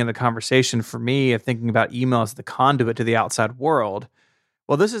beginning of the conversation for me of thinking about email as the conduit to the outside world.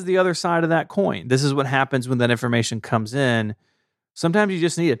 Well, this is the other side of that coin. This is what happens when that information comes in. Sometimes you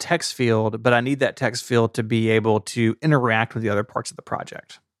just need a text field, but I need that text field to be able to interact with the other parts of the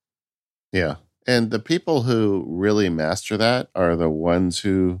project. Yeah. And the people who really master that are the ones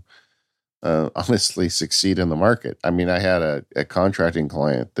who honestly succeed in the market. I mean, I had a contracting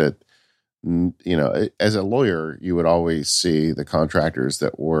client that, as a lawyer, you would always see the contractors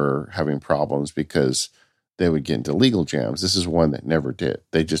that were having problems because they would get into legal jams. This is one that never did.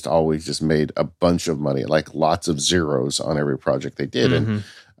 They just always just made a bunch of money, like lots of zeros on every project they did. Mm-hmm. And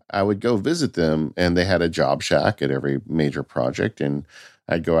I would go visit them, and they had a job shack at every major project. And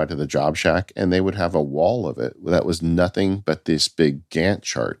I'd go out to the job shack, and they would have a wall of it that was nothing but this big Gantt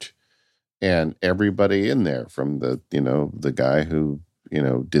chart. And everybody in there, from the guy who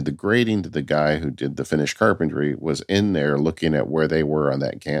did the grading to the guy who did the finished carpentry, was in there looking at where they were on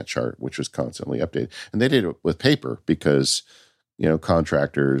that Gantt chart, which was constantly updated. And they did it with paper because,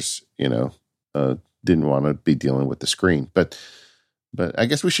 contractors, didn't want to be dealing with the screen. But I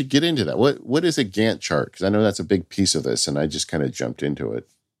guess we should get into that. What is a Gantt chart? Because I know that's a big piece of this, and I just kind of jumped into it.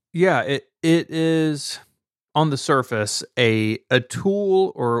 Yeah, it is on the surface a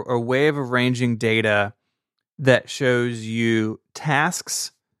tool or a way of arranging data that shows you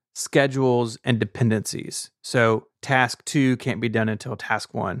tasks, schedules, and dependencies. So task 2 can't be done until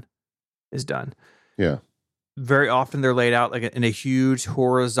task 1 is done. Yeah. Very often they're laid out like in a huge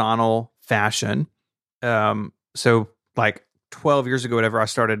horizontal fashion. So like 12 years ago, whenever I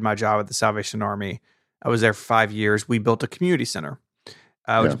started my job at the Salvation Army, I was there for 5 years. We built a community center,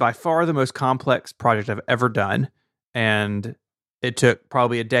 which is by far the most complex project I've ever done. And it took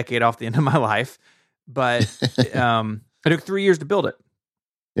probably a decade off the end of my life. But it took 3 years to build it.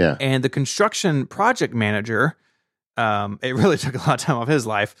 Yeah. And the construction project manager, it really took a lot of time off his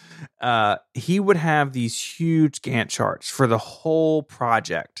life. He would have these huge Gantt charts for the whole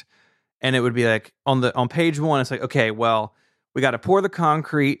project. And it would be like on page 1, it's like, okay, well, we got to pour the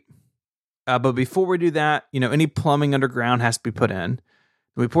concrete. But before we do that, any plumbing underground has to be put in.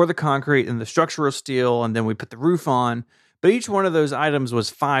 We pour the concrete and the structural steel, and then we put the roof on. But each one of those items was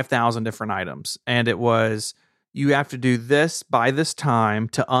 5,000 different items. And it was, you have to do this by this time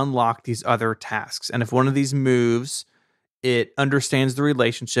to unlock these other tasks. And if one of these moves, it understands the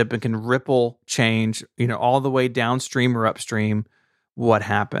relationship and can ripple change, all the way downstream or upstream what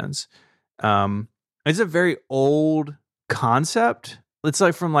happens. It's a very old concept. It's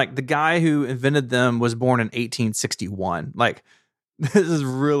like from the guy who invented them was born in 1861. Like, this is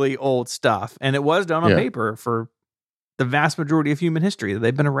really old stuff. And it was done on paper for the vast majority of human history that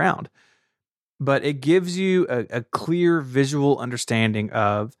they've been around. But it gives you a clear visual understanding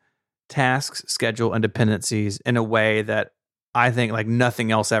of tasks, schedule, and dependencies in a way that I think like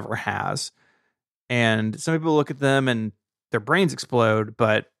nothing else ever has. And some people look at them and their brains explode,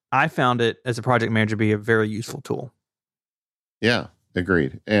 but I found it as a project manager be a very useful tool. Yeah,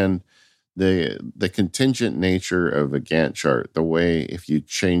 agreed. And the contingent nature of a Gantt chart, the way if you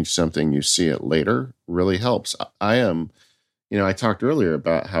change something, you see it later, really helps. I talked earlier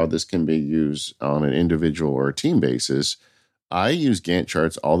about how this can be used on an individual or a team basis. I use Gantt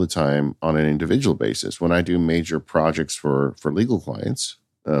charts all the time on an individual basis when I do major projects for legal clients,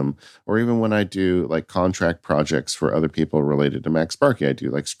 or even when I do like contract projects for other people related to MacSparky. I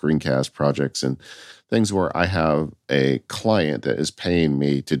do like screencast projects and things where I have a client that is paying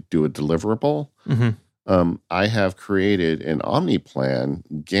me to do a deliverable. Mm-hmm. I have created an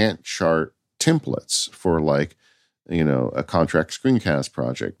OmniPlan Gantt chart templates for a contract screencast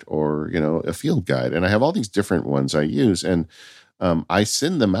project or, a field guide. And I have all these different ones I use. And I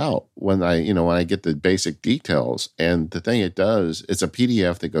send them out when I get the basic details. And the thing it does, it's a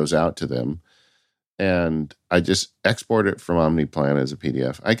PDF that goes out to them. And I just export it from OmniPlan as a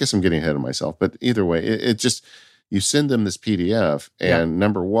PDF. I guess I'm getting ahead of myself, but either way, it just, you send them this PDF and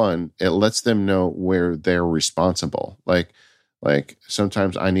number one, it lets them know where they're responsible. Like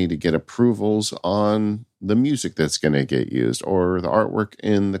sometimes I need to get approvals on the music that's going to get used or the artwork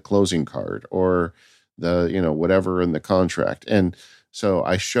in the closing card or the, whatever in the contract. And So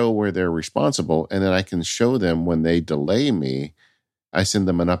I show where they're responsible, and then I can show them when they delay me. I send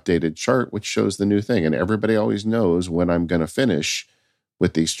them an updated chart, which shows the new thing. And everybody always knows when I'm going to finish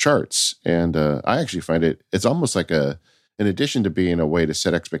with these charts. And I actually find it's almost like in addition to being a way to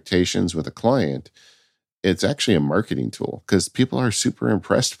set expectations with a client, it's actually a marketing tool because people are super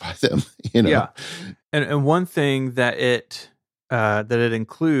impressed by them. Yeah. And one thing that it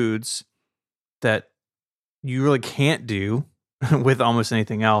includes that you really can't do with almost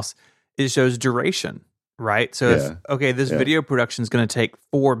anything else, it shows duration, right? So this video production is going to take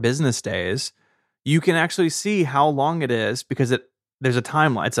 4 business days, you can actually see how long it is because there's a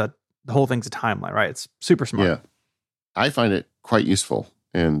timeline. The whole thing's a timeline, right? It's super smart. Yeah, I find it quite useful,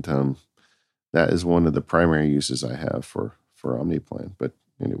 and that is one of the primary uses I have for OmniPlan. But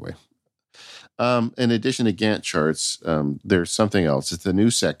anyway, in addition to Gantt charts, there's something else. It's the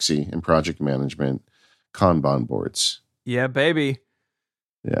new sexy in project management, Kanban boards. Yeah, baby.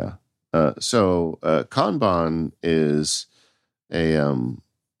 Yeah. So Kanban is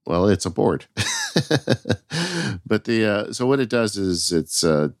it's a board. But so what it does is it's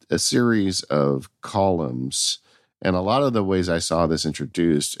a series of columns. And a lot of the ways I saw this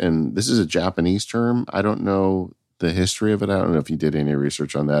introduced, and this is a Japanese term. I don't know the history of it. I don't know if you did any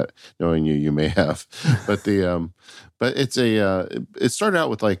research on that. Knowing you may have. But but it's it started out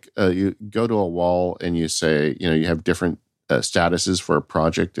with you go to a wall and you say, you have different statuses for a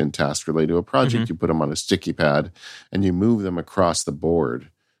project and tasks related to a project. Mm-hmm. You put them on a sticky pad and you move them across the board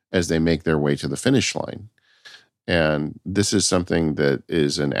as they make their way to the finish line. And this is something that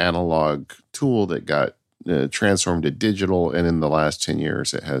is an analog tool that got transformed to digital. And in the last 10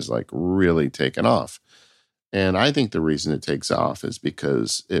 years, it has really taken off. And I think the reason it takes off is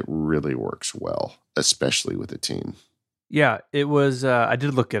because it really works well, especially with a team. Yeah, it was, I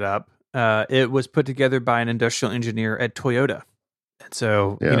did look it up. It was put together by an industrial engineer at Toyota. And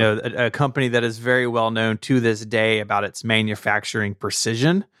so, a company that is very well known to this day about its manufacturing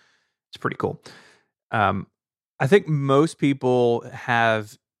precision. It's pretty cool. I think most people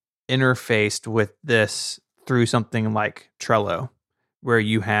have interfaced with this through something like Trello, where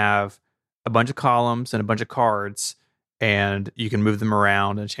you have a bunch of columns and a bunch of cards, and you can move them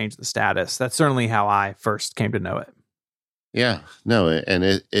around and change the status. That's certainly how I first came to know it. Yeah, no, and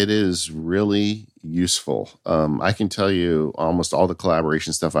it is really useful. I can tell you almost all the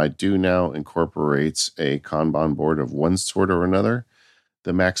collaboration stuff I do now incorporates a Kanban board of one sort or another.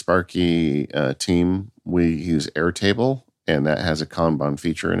 The MacSparky team, we use Airtable, and that has a Kanban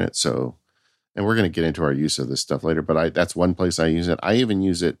feature in it. So, and we're going to get into our use of this stuff later, but that's one place I use it. I even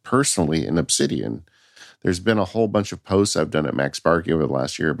use it personally in Obsidian. There's been a whole bunch of posts I've done at MacSparky over the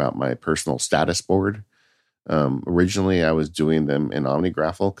last year about my personal status board. Originally, I was doing them in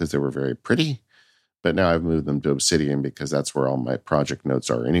OmniGraffle because they were very pretty, but now I've moved them to Obsidian because that's where all my project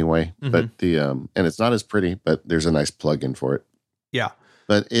notes are anyway. Mm-hmm. But and it's not as pretty, but there's a nice plugin for it. Yeah.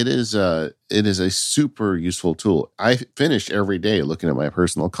 But it is a super useful tool. I finish every day looking at my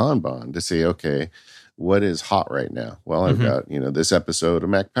personal Kanban to say, okay, what is hot right now? Well, I've got, this episode of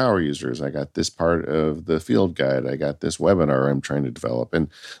Mac Power Users. I got this part of the field guide. I got this webinar I'm trying to develop. And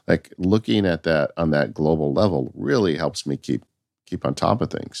looking at that on that global level really helps me keep on top of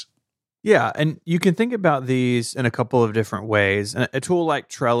things. Yeah, and you can think about these in a couple of different ways. A tool like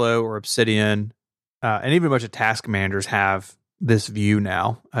Trello or Obsidian, and even a bunch of task managers have this view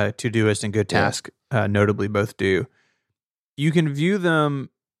now. Todoist and GoodTask notably both do. You can view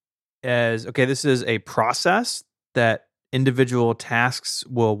them as, okay, this is a process that individual tasks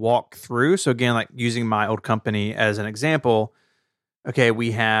will walk through. So again, using my old company as an example, okay,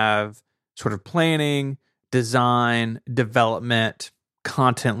 we have sort of planning, design, development,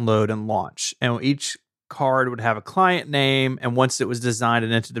 content load, and launch. And each card would have a client name. And once it was designed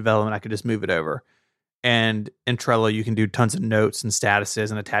and into development, I could just move it over. And in Trello, you can do tons of notes and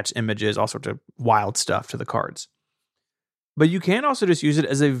statuses and attach images, all sorts of wild stuff to the cards. But you can also just use it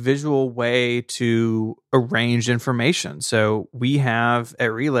as a visual way to arrange information. So we have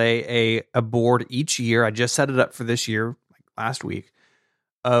at Relay a board each year. I just set it up for this year, last week,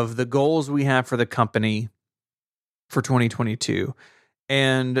 of the goals we have for the company for 2022.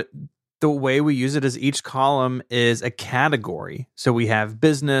 And the way we use it is each column is a category. So we have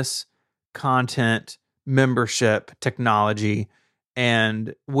business, content, membership, technology,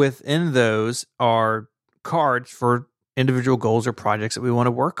 and within those are cards for individual goals or projects that we want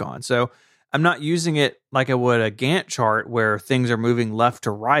to work on. So I'm not using it like I would a Gantt chart where things are moving left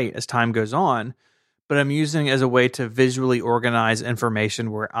to right as time goes on, but I'm using it as a way to visually organize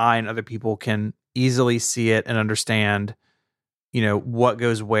information where I and other people can easily see it and understand, what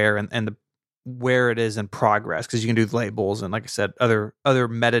goes where and where it is in progress, because you can do labels and, like I said, other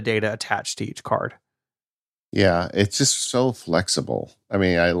metadata attached to each card. Yeah, it's just so flexible. I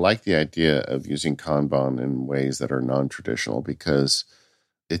mean, I like the idea of using Kanban in ways that are non-traditional because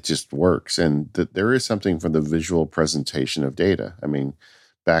it just works. And there is something for the visual presentation of data. I mean,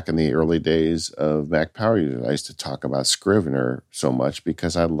 back in the early days of Mac Power Users, I used to talk about Scrivener so much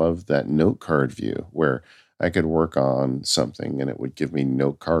because I loved that note card view where I could work on something and it would give me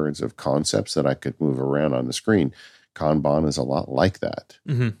note cards of concepts that I could move around on the screen. Kanban is a lot like that.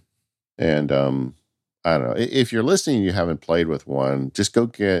 Mm-hmm. And I don't know. If you're listening and you haven't played with one, just go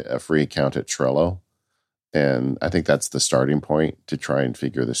get a free account at Trello. And I think that's the starting point to try and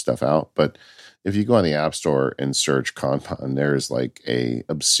figure this stuff out. But if you go on the App Store and search Kanban, there's like a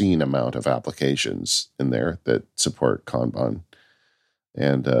obscene amount of applications in there that support Kanban.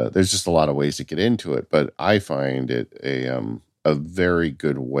 And there's just a lot of ways to get into it. But I find it a very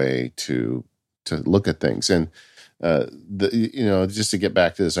good way to look at things. And just to get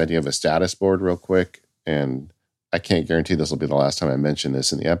back to this idea of a status board real quick, and I can't guarantee this will be the last time I mention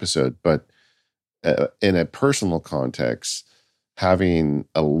this in the episode, but in a personal context, having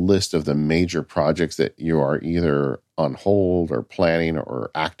a list of the major projects that you are either on hold or planning or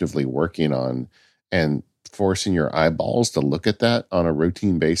actively working on, and forcing your eyeballs to look at that on a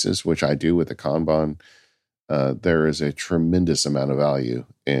routine basis, which I do with the Kanban, there is a tremendous amount of value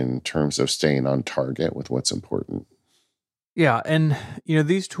in terms of staying on target with what's important. Yeah, and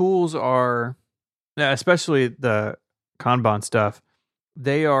these tools are, especially the Kanban stuff,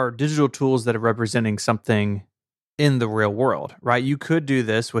 they are digital tools that are representing something in the real world, right? You could do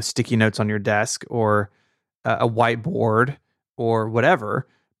this with sticky notes on your desk or a whiteboard or whatever,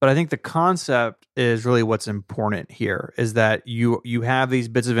 but I think the concept is really what's important here, is that you have these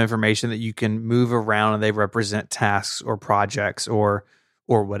bits of information that you can move around and they represent tasks or projects or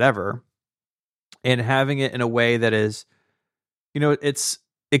whatever, and having it in a way that is,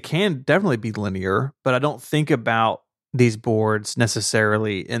 it can definitely be linear, but I don't think about these boards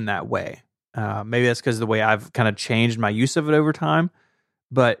necessarily in that way. Maybe that's because of the way I've kind of changed my use of it over time,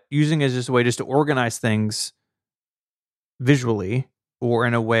 but using it as just a way just to organize things visually or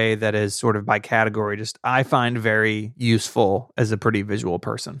in a way that is sort of by category, just I find very useful as a pretty visual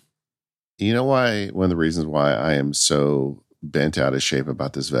person. You know why? One of the reasons why I am so bent out of shape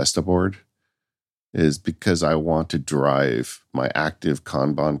about this Vesta board is because I want to drive my active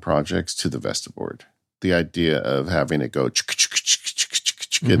Kanban projects to the Vesta board. The idea of having it go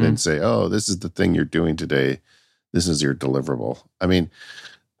and then say, oh, this is the thing you're doing today. This is your deliverable. I mean,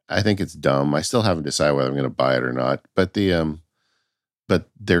 I think it's dumb. I still haven't decided whether I'm going to buy it or not. But but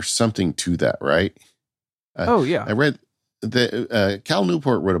there's something to that, right? Oh, yeah. I read Cal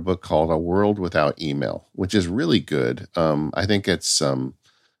Newport wrote a book called A World Without Email, which is really good. I think it's a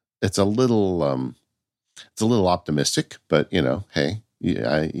little optimistic, but hey,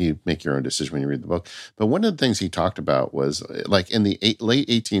 you make your own decision when you read the book. But one of the things he talked about was like in the late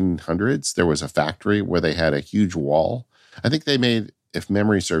 1800s, there was a factory where they had a huge wall. I think they made, if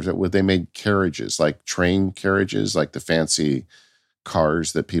memory serves it, they made carriages, like train carriages, like the fancy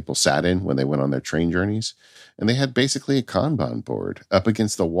cars that people sat in when they went on their train journeys. And they had basically a Kanban board up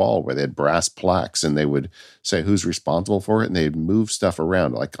against the wall where they had brass plaques, and they would say who's responsible for it, and they'd move stuff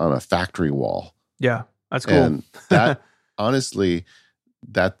around like on a factory wall. Yeah, that's cool. And that, honestly,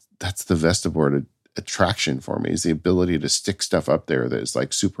 that's the Vesta board attraction for me, is the ability to stick stuff up there that is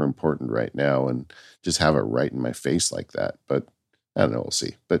like super important right now and just have it right in my face like that. But I don't know, we'll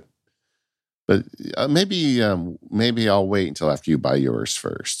see. But maybe I'll wait until after you buy yours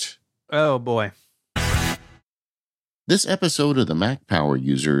first. Oh boy. This episode of the Mac Power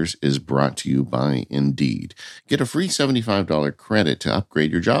Users is brought to you by Indeed. Get a free $75 credit to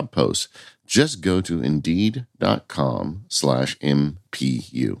upgrade your job posts. Just go to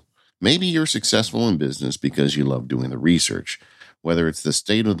Indeed.com/MPU. Maybe you're successful in business because you love doing the research, whether it's the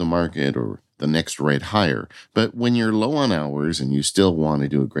state of the market or the next right hire. But when you're low on hours and you still want to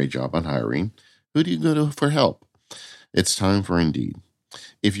do a great job on hiring, who do you go to for help? It's time for Indeed.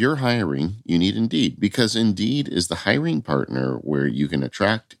 If you're hiring, you need Indeed, because Indeed is the hiring partner where you can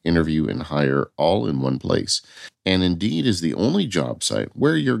attract, interview, and hire all in one place. And Indeed is the only job site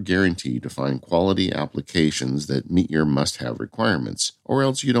where you're guaranteed to find quality applications that meet your must-have requirements, or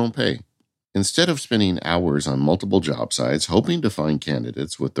else you don't pay. Instead of spending hours on multiple job sites hoping to find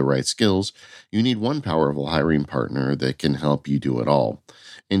candidates with the right skills, you need one powerful hiring partner that can help you do it all.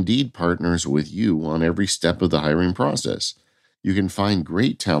 Indeed partners with you on every step of the hiring process. You can find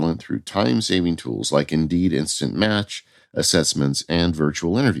great talent through time-saving tools like Indeed Instant Match, assessments, and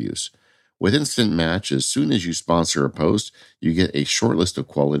virtual interviews. With Instant Match, as soon as you sponsor a post, you get a short list of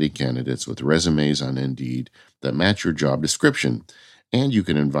quality candidates with resumes on Indeed that match your job description, and you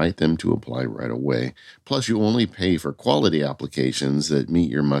can invite them to apply right away. Plus, you only pay for quality applications that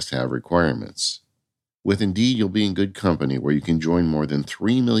meet your must-have requirements. With Indeed, you'll be in good company where you can join more than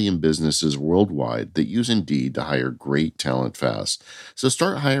 3 million businesses worldwide that use Indeed to hire great talent fast. So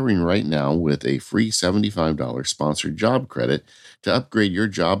start hiring right now with a free $75 sponsored job credit to upgrade your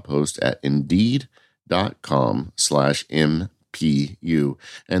job post at Indeed.com/MPU.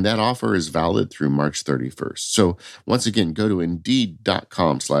 And that offer is valid through March 31st. So once again, go to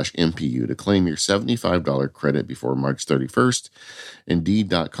Indeed.com/MPU to claim your $75 credit before March 31st.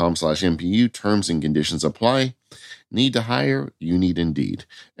 Indeed.com/MPU. Terms and conditions apply. Need to hire? You need Indeed.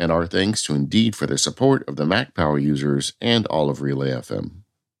 And our thanks to Indeed for their support of the Mac Power users and all of Relay FM.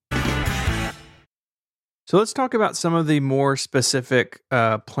 So let's talk about some of the more specific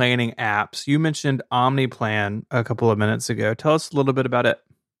planning apps. You mentioned OmniPlan a couple of minutes ago. Tell us a little bit about it.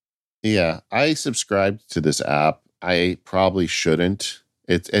 Yeah, I subscribed to this app. I probably shouldn't.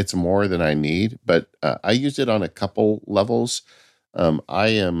 It's more than I need, but I used it on a couple levels. I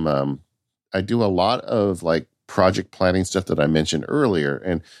do a lot of like project planning stuff that I mentioned earlier,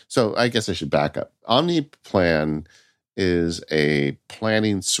 and so I guess I should back up. OmniPlan is a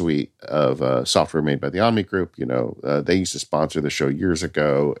planning suite of software made by the Omni Group. They used to sponsor the show years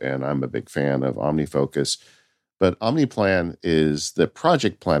ago, and I'm a big fan of OmniFocus. But OmniPlan is the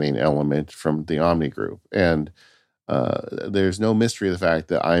project planning element from the Omni Group. And there's no mystery of the fact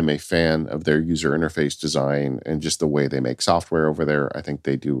that I'm a fan of their user interface design and just the way they make software over there. I think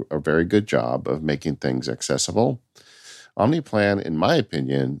they do a very good job of making things accessible. OmniPlan, in my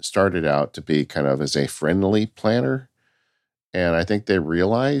opinion, started out to be kind of as a friendly planner. And I think they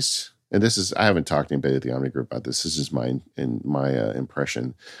realized, and I haven't talked to anybody at the Omni Group about this. This is my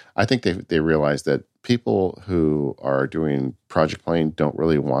impression. I think they realized that people who are doing project planning don't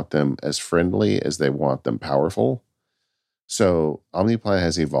really want them as friendly as they want them powerful. So OmniPlan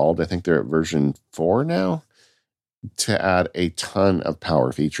has evolved. I think they're at version 4 now to add a ton of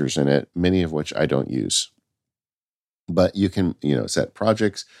power features in it, many of which I don't use. But you can, set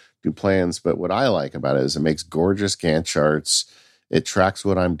projects, do plans. But what I like about it is it makes gorgeous Gantt charts. It tracks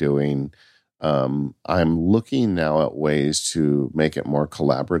what I'm doing. I'm looking now at ways to make it more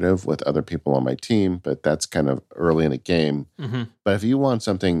collaborative with other people on my team, but that's kind of early in the game. Mm-hmm. But if you want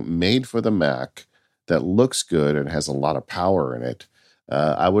something made for the Mac that looks good and has a lot of power in it,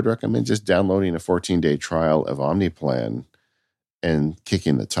 I would recommend just downloading a 14-day trial of OmniPlan and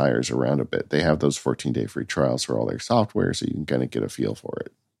kicking the tires around a bit. They have those 14-day free trials for all their software, so you can kind of get a feel for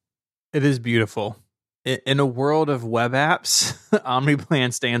it. It is beautiful. In a world of web apps,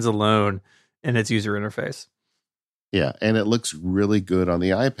 OmniPlan stands alone in its user interface. Yeah, and it looks really good on the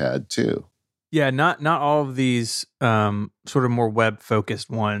iPad too. Yeah, not all of these sort of more web-focused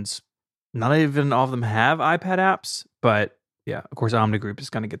ones, not even all of them have iPad apps, but yeah, of course, Omni Group is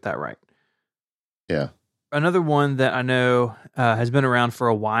going to get that right. Yeah. Another one that I know has been around for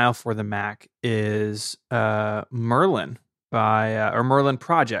a while for the Mac is Merlin or Merlin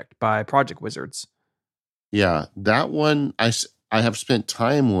Project by Project Wizards. Yeah, that one I have spent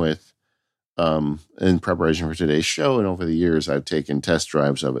time with in preparation for today's show, and over the years I've taken test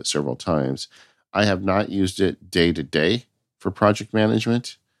drives of it several times. I have not used it day to day for project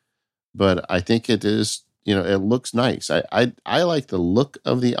management, but I think it is, it looks nice. I like the look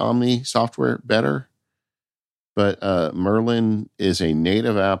of the Omni software better. But Merlin is a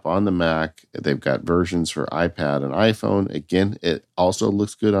native app on the Mac. They've got versions for iPad and iPhone. Again, it also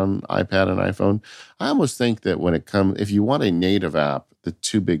looks good on iPad and iPhone. I almost think that if you want a native app, the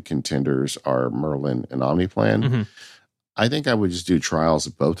two big contenders are Merlin and OmniPlan. Mm-hmm. I think I would just do trials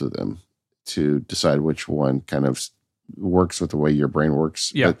of both of them to decide which one kind of works with the way your brain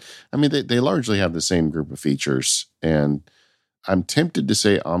works. Yeah. But, I mean, they largely have the same group of features, and I'm tempted to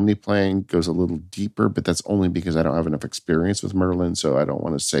say OmniPlan goes a little deeper, but that's only because I don't have enough experience with Merlin, so I don't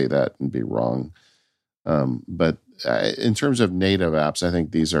want to say that and be wrong. But in terms of native apps, I think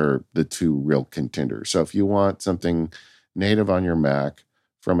these are the two real contenders. So if you want something native on your Mac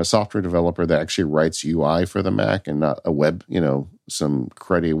from a software developer that actually writes UI for the Mac and not a web, some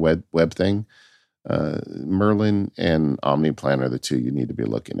cruddy web thing, Merlin and OmniPlan are the two you need to be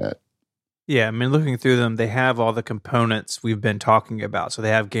looking at. Yeah, I mean, looking through them, they have all the components we've been talking about. So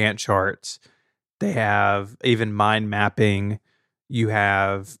they have Gantt charts. They have even mind mapping. You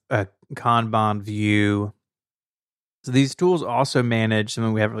have a Kanban view. So these tools also manage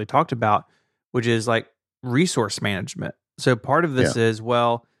something we haven't really talked about, which is like resource management. So part of this is,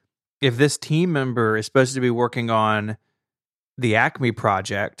 well, if this team member is supposed to be working on the Acme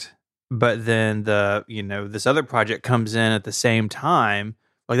project, but then this other project comes in at the same time,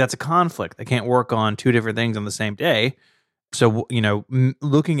 like that's a conflict. They can't work on two different things on the same day. So,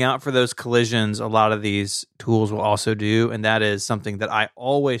 looking out for those collisions, a lot of these tools will also do. And that is something that I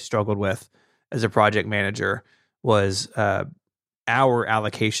always struggled with as a project manager was hour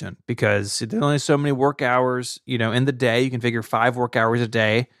allocation, because there's only so many work hours, in the day. You can figure 5 work hours a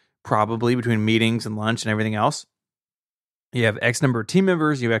day, probably between meetings and lunch and everything else. You have X number of team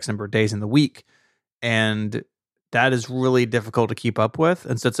members, you have X number of days in the week. And that is really difficult to keep up with.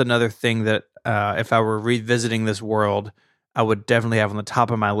 And so it's another thing that if I were revisiting this world, I would definitely have on the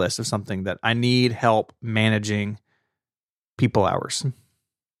top of my list of something that I need help managing people hours.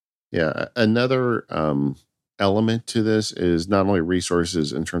 Yeah. Another element to this is not only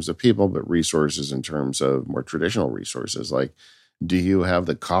resources in terms of people, but resources in terms of more traditional resources. Like, do you have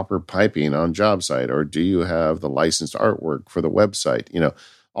the copper piping on job site, or do you have the licensed artwork for the website?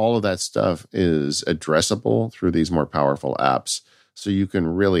 All of that stuff is addressable through these more powerful apps. So you can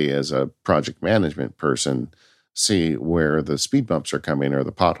really, as a project management person, see where the speed bumps are coming or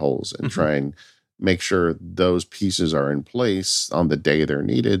the potholes, and try and make sure those pieces are in place on the day they're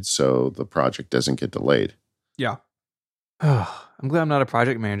needed so the project doesn't get delayed. Yeah. Oh, I'm glad I'm not a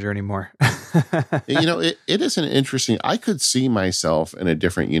project manager anymore. It is an interesting, I could see myself in a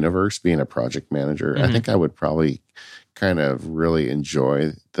different universe being a project manager. I think I would probably kind of really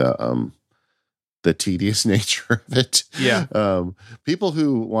enjoy the tedious nature of it. Yeah. People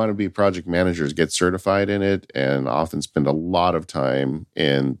who want to be project managers get certified in it and often spend a lot of time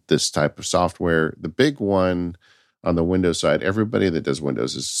in this type of software. The big one on the Windows side, everybody that does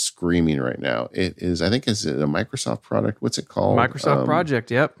Windows is screaming right now. It is, I think, is it a Microsoft product? What's it called? Microsoft Project.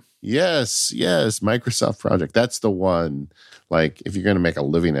 Yep. Yes. Microsoft Project. That's the one. Like, if you're going to make a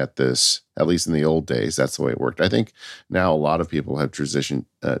living at this, at least in the old days, that's the way it worked. I think now a lot of people have transitioned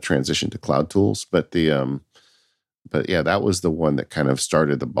to cloud tools, but yeah, that was the one that kind of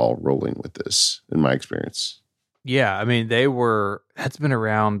started the ball rolling with this, in my experience. Yeah. I mean, that's been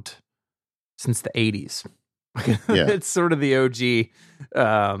around since the 80s. Yeah. It's sort of the OG.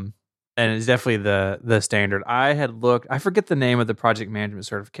 And it's definitely the standard. I forget the name of the project management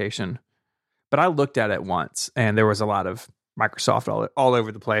certification, but I looked at it once and there was a lot of Microsoft all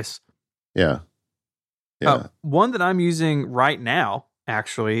over the place. Yeah. One that I'm using right now,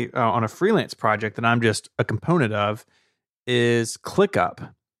 actually, on a freelance project that I'm just a component of, is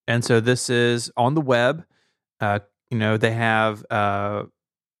ClickUp. And so this is on the web. They have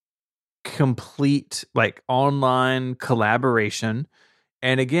complete like online collaboration.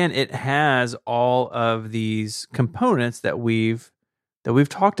 And again, it has all of these components that we've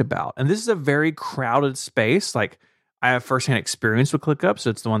talked about. And this is a very crowded space. Like, I have firsthand experience with ClickUp, so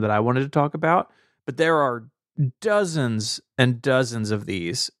it's the one that I wanted to talk about. But there are dozens and dozens of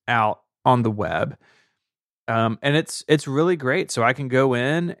these out on the web. And it's really great. So I can go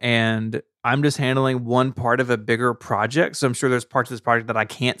in and I'm just handling one part of a bigger project. So I'm sure there's parts of this project that I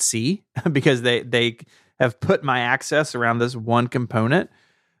can't see because they have put my access around this one component.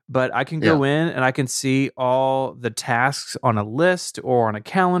 But I can go in and I can see all the tasks on a list or on a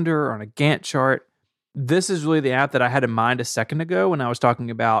calendar or on a Gantt chart. This is really the app that I had in mind a second ago when I was talking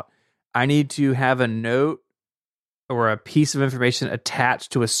about I need to have a note or a piece of information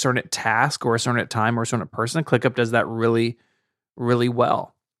attached to a certain task or a certain time or a certain person. ClickUp does that really, really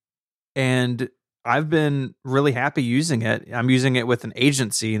well. And I've been really happy using it. I'm using it with an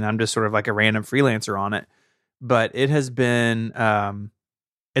agency and I'm just sort of like a random freelancer on it. But it has been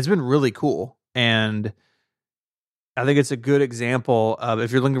it's been really cool. And I think it's a good example of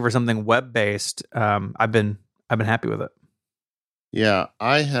if you're looking for something web-based, I've been happy with it. Yeah,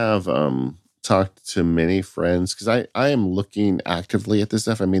 I have talked to many friends because I am looking actively at this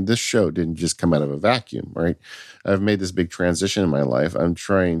stuff. I mean, this show didn't just come out of a vacuum, right? I've made this big transition in my life. I'm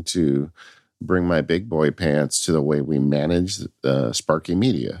trying to bring my big boy pants to the way we manage Sparky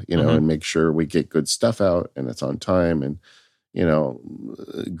Media, and make sure we get good stuff out and it's on time and,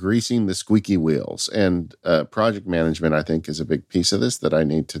 greasing the squeaky wheels. And project management, I think, is a big piece of this that I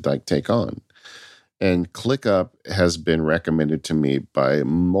need to take on. And ClickUp has been recommended to me by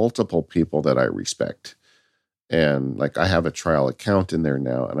multiple people that I respect. And like, I have a trial account in there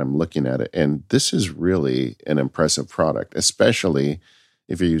now and I'm looking at it. And this is really an impressive product, especially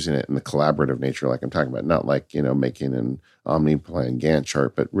if you're using it in the collaborative nature, like I'm talking about, not like, making an OmniPlan Gantt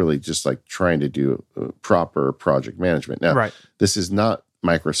chart, but really just like trying to do proper project management. Now, This is not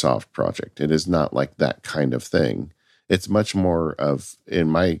Microsoft Project. It is not like that kind of thing. It's much more of, in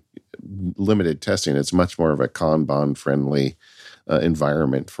my limited testing, it's much more of a Kanban friendly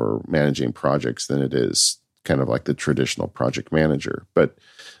environment for managing projects than it is kind of like the traditional project manager. But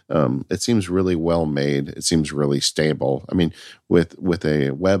it seems really well made. It seems really stable. I mean, with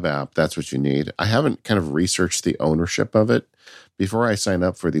a web app, that's what you need. I haven't kind of researched the ownership of it before I sign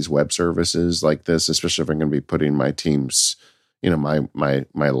up for these web services like this, especially if I'm going to be putting my team's, my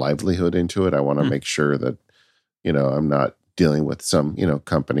livelihood into it. I want to make sure that, I'm not dealing with some,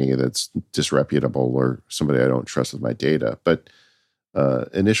 company that's disreputable or somebody I don't trust with my data. But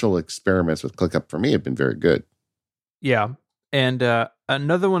initial experiments with ClickUp for me have been very good. Yeah. And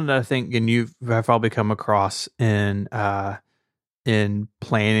another one that I think, and you've probably come across in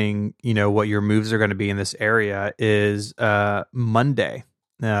planning, what your moves are going to be in this area is Monday.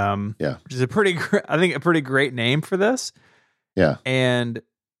 Which is a pretty great name for this. Yeah. And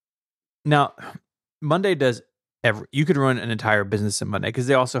now Monday does you could run an entire business in Monday because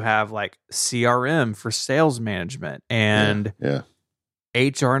they also have like CRM for sales management and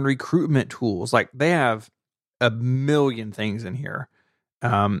HR and recruitment tools. Like they have a million things in here.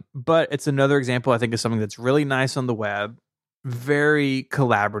 But it's another example, I think, of something that's really nice on the web, very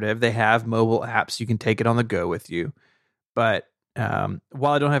collaborative. They have mobile apps. You can take it on the go with you. But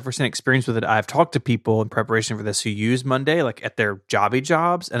while I don't have firsthand experience with it, I've talked to people in preparation for this who use Monday, like at their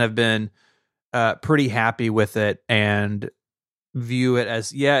jobs, and have been pretty happy with it and view it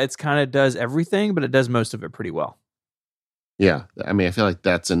as, it's kind of does everything, but it does most of it pretty well. Yeah. I mean, I feel like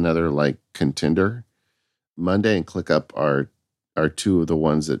that's another like contender. Monday and ClickUp are two of the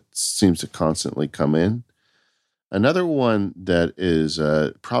ones that seems to constantly come in. Another one that is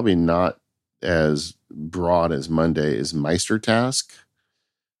probably not as broad as Monday is MeisterTask,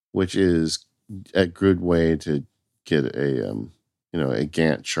 which is a good way to get a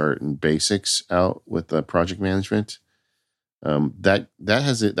Gantt chart and basics out with the project management.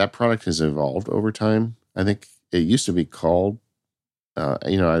 That product has evolved over time. I think it used to be called, I'm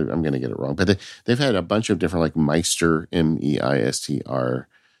going to get it wrong, but they've had a bunch of different like Meister, MEISTR,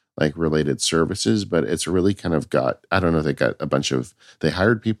 like related services, but it's really kind of got, I don't know, they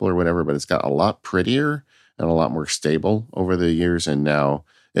hired people or whatever, but it's got a lot prettier and a lot more stable over the years. And now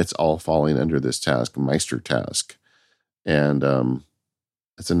it's all falling under this task, MeisterTask. And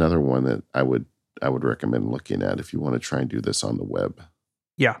it's another one that I would recommend looking at if you want to try and do this on the web.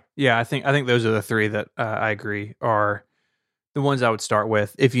 Yeah. I think those are the three that I agree are the ones I would start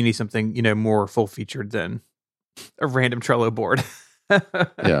with if you need something more full featured than a random Trello board.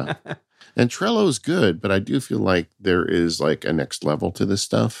 Yeah, and Trello is good, but I do feel like there is like a next level to this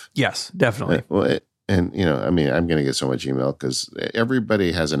stuff. Yes, definitely. I'm going to get so much email because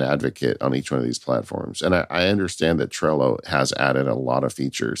everybody has an advocate on each one of these platforms. And I understand that Trello has added a lot of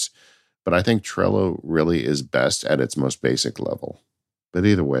features, but I think Trello really is best at its most basic level. But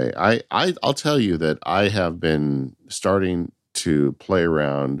either way, I'll tell you that I have been starting to play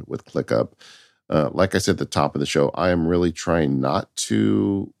around with ClickUp. Like I said at the top of the show, I am really trying not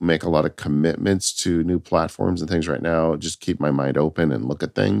to make a lot of commitments to new platforms and things right now. Just keep my mind open and look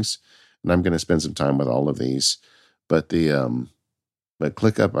at things. And I'm going to spend some time with all of these. But but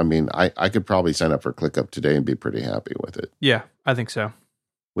ClickUp, I mean, I could probably sign up for ClickUp today and be pretty happy with it. Yeah, I think so.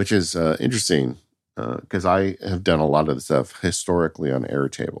 Which is interesting because I have done a lot of the stuff historically on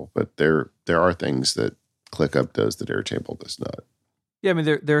Airtable, but there are things that ClickUp does that Airtable does not. Yeah, I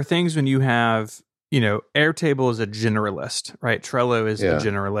mean, there are things when you have, Airtable is a generalist, right? Trello is a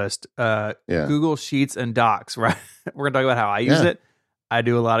generalist. Google Sheets and Docs, right? We're going to talk about how I use it. I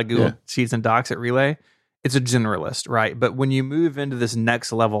do a lot of Google Sheets and Docs at Relay. It's a generalist, right? But when you move into this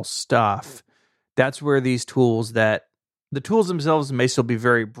next level stuff, that's where these tools the tools themselves may still be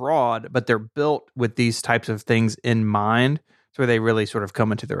very broad, but they're built with these types of things in mind. It's where they really sort of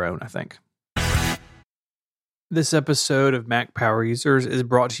come into their own, I think. This episode of Mac Power Users is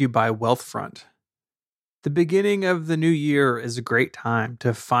brought to you by Wealthfront. The beginning of the new year is a great time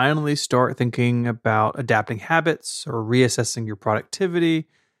to finally start thinking about adapting habits or reassessing your productivity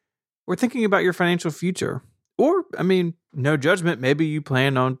or thinking about your financial future. Or, no judgment, maybe you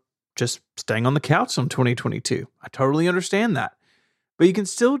plan on just staying on the couch in 2022. I totally understand that. But you can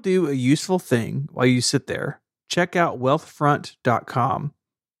still do a useful thing while you sit there. Check out wealthfront.com.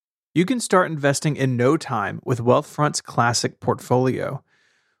 You can start investing in no time with Wealthfront's classic portfolio,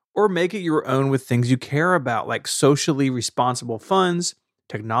 or make it your own with things you care about, like socially responsible funds,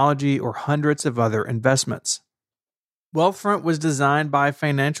 technology, or hundreds of other investments. Wealthfront was designed by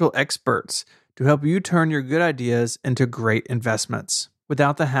financial experts to help you turn your good ideas into great investments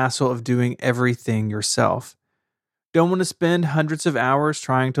without the hassle of doing everything yourself. Don't want to spend hundreds of hours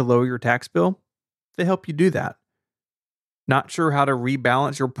trying to lower your tax bill? They help you do that. Not sure how to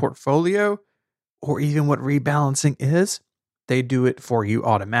rebalance your portfolio or even what rebalancing is? They do it for you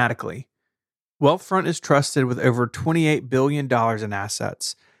automatically. Wealthfront is trusted with over $28 billion in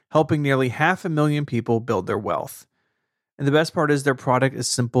assets, helping nearly 500,000 people build their wealth. And the best part is their product is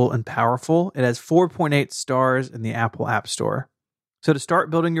simple and powerful. It has 4.8 stars in the Apple App Store. So to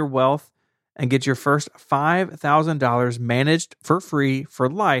start building your wealth and get your first $5,000 managed for free for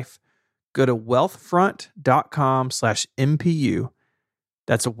life, go to wealthfront.com/MPU.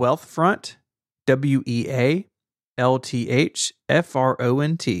 That's Wealthfront, WEALTHFRONT,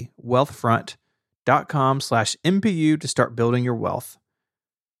 wealthfront.com/MPU to start building your wealth.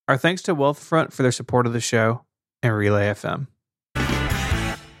 Our thanks to Wealthfront for their support of the show and Relay FM.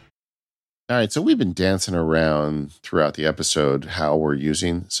 All right, so we've been dancing around throughout the episode how we're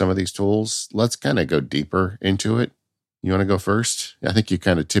using some of these tools. Let's kind of go deeper into it. You want to go first? I think you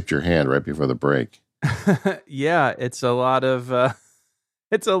kind of tipped your hand right before the break. Yeah, it's a lot of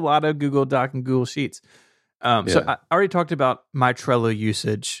Google Doc and Google Sheets. So I already talked about my Trello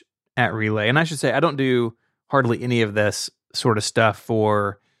usage at Relay, and I should say I don't do hardly any of this sort of stuff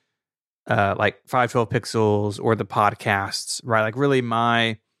for like 512 Pixels or the podcasts, right? Like really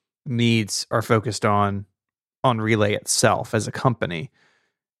my needs are focused on Relay itself as a company.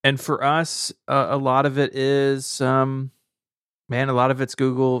 And for us, a lot of it is, a lot of it's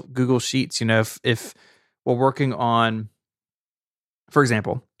Google Sheets. You know, if we're working on, for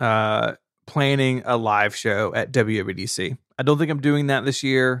example, planning a live show at WWDC. I don't think I'm doing that this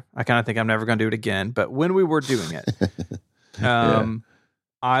year. I kind of think I'm never going to do it again. But when we were doing it,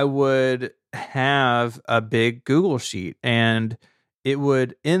 I would have a big Google Sheet, and it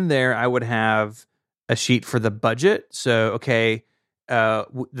would, in there, I would have a sheet for the budget. So, okay,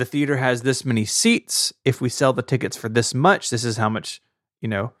 the theater has this many seats. If we sell the tickets for this much, this is how much,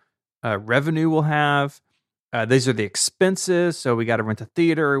 revenue we'll have. These are the expenses. So we got to rent a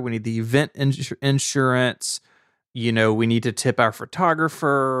theater. We need the event insurance. We need to tip our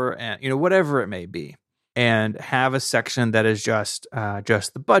photographer, and whatever it may be, and have a section that is just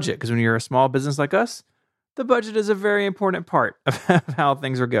the budget. Because when you're a small business like us, the budget is a very important part of how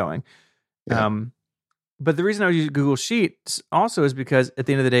things are going. Yeah. But the reason I would use Google Sheets also is because at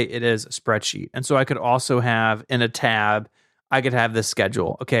the end of the day, it is a spreadsheet. And so I could also have in a tab, I could have the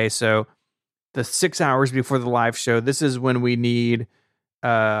schedule. Okay, so the 6 hours before the live show, this is when we need,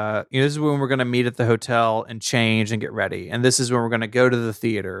 this is when we're going to meet at the hotel and change and get ready. And this is when we're going to go to the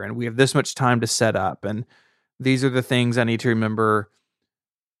theater. And we have this much time to set up. And these are the things I need to remember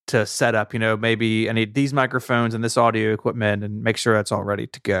to set up. Maybe I need these microphones and this audio equipment and make sure that's all ready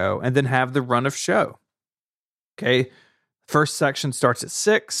to go. And then have the run of show. Okay. First section starts at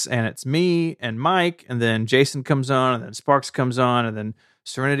 6 and it's me and Mike, and then Jason comes on, and then Sparks comes on, and then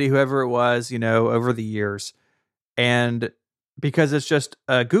Serenity, whoever it was, over the years. And because it's just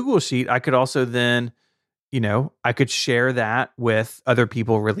a Google Sheet, I could also then, I could share that with other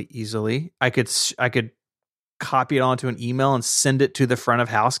people really easily. I could copy it onto an email and send it to the front of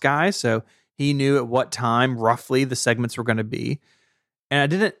house guy, so he knew at what time roughly the segments were going to be.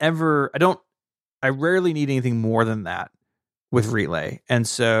 And I rarely need anything more than that with Relay. And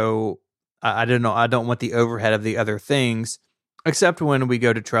so I don't know. I don't want the overhead of the other things, except when we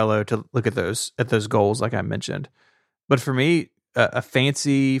go to Trello to look at those goals, like I mentioned. But for me, a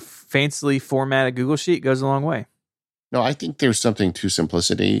fancily formatted Google Sheet goes a long way. No, I think there's something to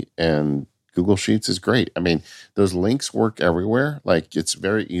simplicity, and Google Sheets is great. I mean, those links work everywhere. Like, it's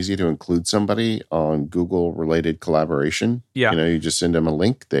very easy to include somebody on Google-related collaboration. Yeah. You just send them a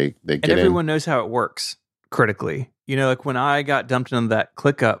link, they get in. And everyone knows how it works critically. Like when I got dumped into that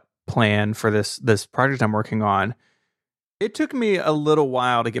ClickUp plan for this project I'm working on, it took me a little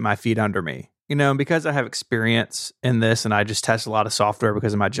while to get my feet under me. And because I have experience in this and I just test a lot of software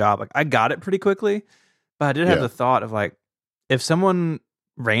because of my job, like I got it pretty quickly. But I did have the thought of like, if someone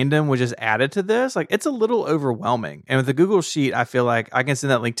random was just added to this, like it's a little overwhelming. And with the Google Sheet, I feel like I can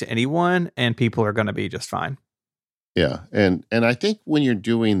send that link to anyone and people are going to be just fine. Yeah. And I think when you're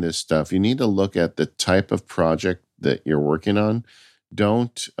doing this stuff, you need to look at the type of project that you're working on.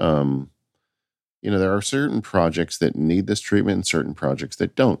 Don't, there are certain projects that need this treatment and certain projects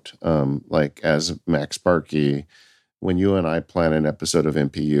that don't. Like as Mac Sparky, when you and I plan an episode of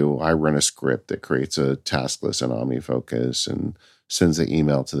MPU, I run a script that creates a task list in OmniFocus and sends the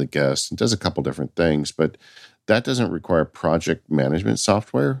email to the guest and does a couple different things. But that doesn't require project management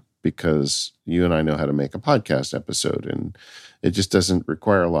software, because you and I know how to make a podcast episode, and it just doesn't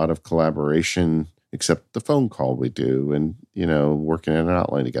require a lot of collaboration except the phone call we do and, working in an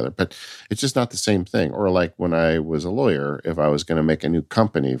outline together. But it's just not the same thing. Or like when I was a lawyer, if I was going to make a new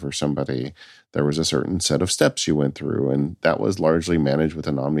company for somebody, there was a certain set of steps you went through, and that was largely managed with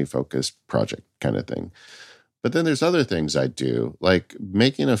an OmniFocus project kind of thing. But then there's other things I do, like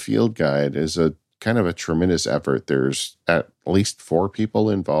making a field guide is a kind of a tremendous effort. There's at least 4 people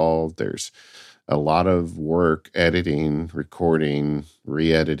involved. There's a lot of work editing, recording,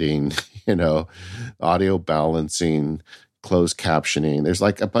 re-editing, audio balancing, closed captioning. There's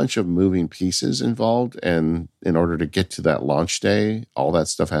like a bunch of moving pieces involved. And in order to get to that launch day, all that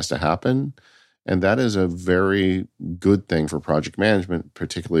stuff has to happen. And that is a very good thing for project management,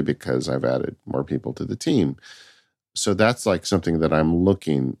 particularly because I've added more people to the team. So that's like something that I'm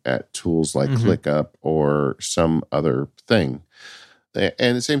looking at, tools like ClickUp or some other thing.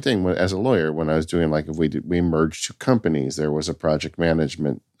 And the same thing as a lawyer, when I was doing, like, if we merged 2 companies, there was a project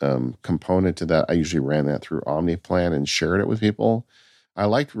management component to that. I usually ran that through OmniPlan and shared it with people. I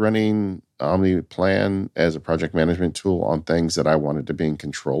liked running OmniPlan as a project management tool on things that I wanted to be in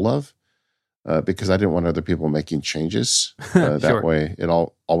control of, because I didn't want other people making changes. That sure. way it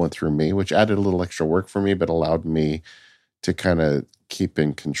all went through me, which added a little extra work for me, but allowed me to kind of keep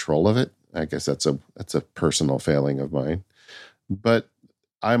in control of it. I guess that's a personal failing of mine. But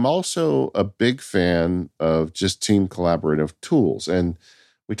I'm also a big fan of just team collaborative tools. And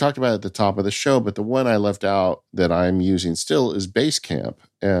we talked about it at the top of the show, but the one I left out that I'm using still is Basecamp.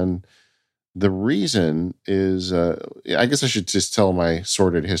 And the reason is, I guess I should just tell my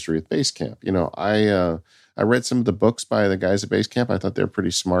sordid history with Basecamp. I read some of the books by the guys at Basecamp. I thought they're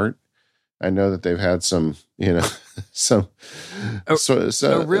pretty smart. I know that they've had some, some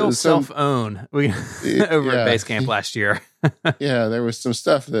real self-own over at Basecamp last year. Yeah, there was some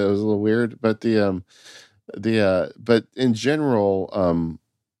stuff that was a little weird, but but in general,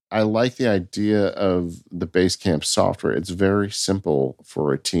 I like the idea of the Basecamp software. It's very simple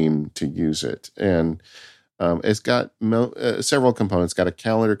for a team to use it, and it's got several components. It's got a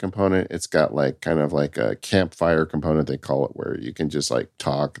calendar component. It's got like kind of like a campfire component, they call it, where you can just like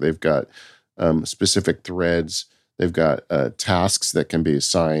talk. They've got specific threads. They've got tasks that can be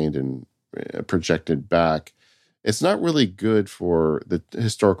assigned and projected back. It's not really good for the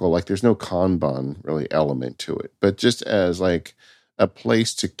historical, like there's no Kanban really element to it, but just as like a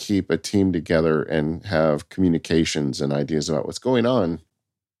place to keep a team together and have communications and ideas about what's going on.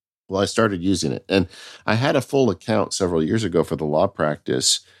 Well, I started using it, and I had a full account several years ago for the law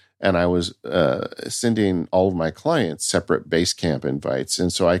practice, and I was sending all of my clients separate Basecamp invites,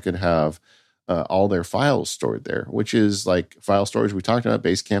 and so I could have all their files stored there, which is like file storage. We talked about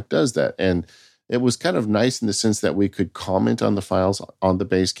Basecamp does that, and it was kind of nice in the sense that we could comment on the files on the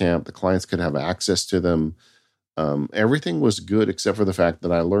Basecamp. The clients could have access to them. Everything was good except for the fact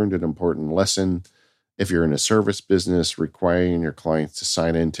that I learned an important lesson. If you're in a service business, requiring your clients to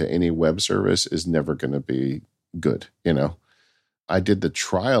sign into any web service is never going to be good. I did the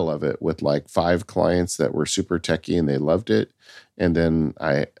trial of it with like 5 clients that were super techie and they loved it. And then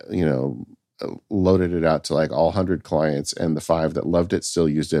I, loaded it out to like all 100 clients, and the 5 that loved it still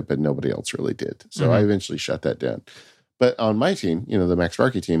used it, but nobody else really did. So I eventually shut that down. But on my team, the Max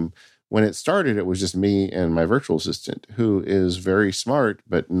Sparky team, when it started, it was just me and my virtual assistant, who is very smart,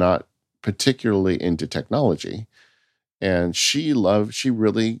 but not particularly into technology. And she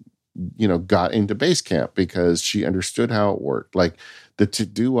really, got into Basecamp because she understood how it worked. Like the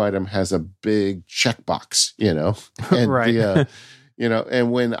to-do item has a big checkbox, and right.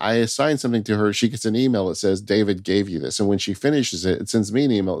 And when I assign something to her, she gets an email that says, David gave you this. And when she finishes it, it sends me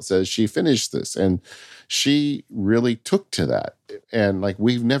an email that says she finished this. And she really took to that. And like,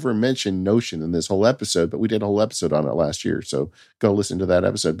 we've never mentioned Notion in this whole episode, but we did a whole episode on it last year. So go listen to that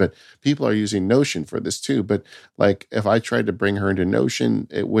episode. But people are using Notion for this too. But like, if I tried to bring her into Notion,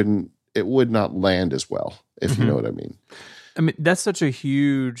 it would not land as well, if you know what I mean. I mean, that's such a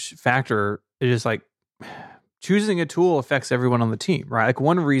huge factor. It is like, choosing a tool affects everyone on the team, right? Like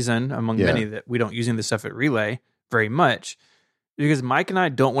one reason among many that we don't using this stuff at Relay very much is because Mike and I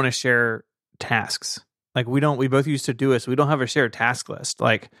don't want to share tasks. Like we both used to do it, so we don't have a shared task list.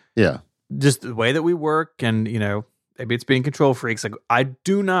 Like, just the way that we work, and maybe it's being control freaks. Like I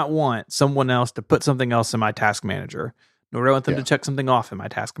do not want someone else to put something else in my task manager, nor do I want them to check something off in my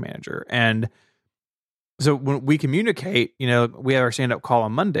task manager. And so when we communicate, we have our stand-up call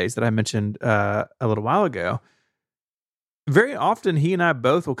on Mondays that I mentioned a little while ago. Very often, he and I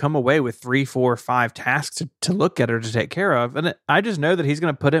both will come away with 3, 4, 5 tasks to look at or to take care of. And I just know that he's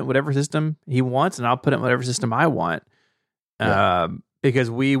going to put it in whatever system he wants, and I'll put it in whatever system I want. Because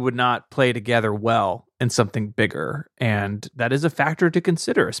we would not play together well in something bigger. And that is a factor to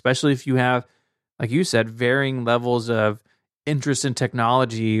consider, especially if you have, like you said, varying levels of interest in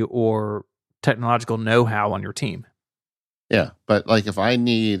technology or technological know-how on your team. Yeah, but like if I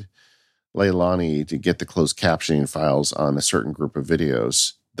need Leilani to get the closed captioning files on a certain group of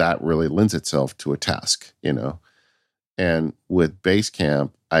videos, that really lends itself to a task, And with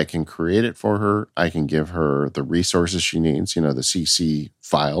Basecamp, I can create it for her. I can give her the resources she needs, the CC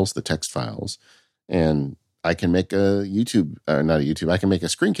files, the text files, and I can make a I can make a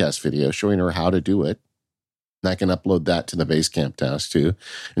screencast video showing her how to do it. And I can upload that to the Basecamp task too.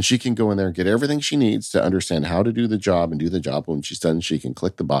 And she can go in there and get everything she needs to understand how to do the job and do the job. When she's done, she can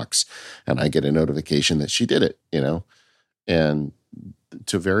click the box and I get a notification that she did it, And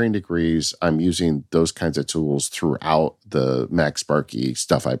to varying degrees, I'm using those kinds of tools throughout the MacSparky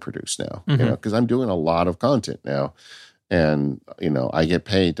stuff I produce now, because I'm doing a lot of content now. And, I get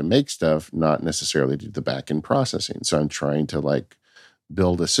paid to make stuff, not necessarily do the back end processing. So I'm trying to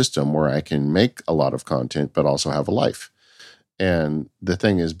build a system where I can make a lot of content, but also have a life. And the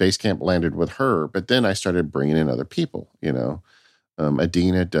thing is, Basecamp landed with her, but then I started bringing in other people,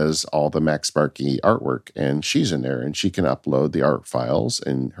 Adina does all the MacSparky artwork, and she's in there, and she can upload the art files,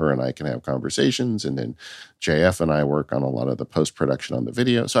 and her and I can have conversations. And then JF and I work on a lot of the post-production on the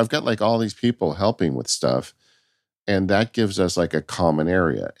video. So I've got all these people helping with stuff, and that gives us a common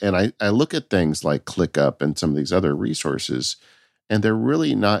area. And I look at things like ClickUp and some of these other resources, and they're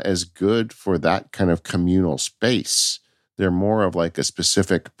really not as good for that kind of communal space. They're more of a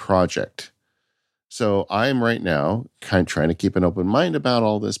specific project. So I'm right now kind of trying to keep an open mind about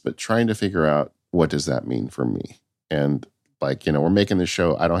all this, but trying to figure out what does that mean for me? And we're making this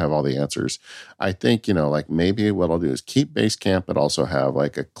show. I don't have all the answers. I think, maybe what I'll do is keep Basecamp, but also have a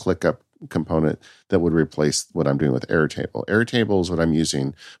ClickUp component that would replace what I'm doing with Airtable. Airtable is what I'm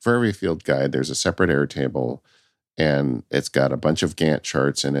using for every field guide. There's a separate Airtable, and it's got a bunch of Gantt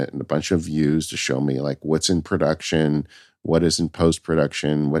charts in it and a bunch of views to show me what's in production, what is in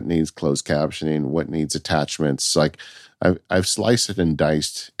post-production, what needs closed captioning, what needs attachments. I've sliced it and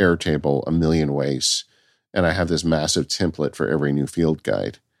diced Airtable a million ways, and I have this massive template for every new field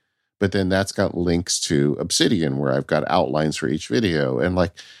guide. But then that's got links to Obsidian where I've got outlines for each video. And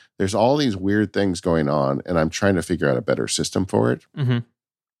there's all these weird things going on, and I'm trying to figure out a better system for it. Mm-hmm.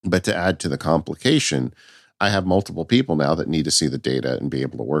 But to add to the complication, I have multiple people now that need to see the data and be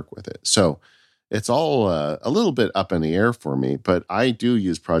able to work with it. So it's all a little bit up in the air for me, but I do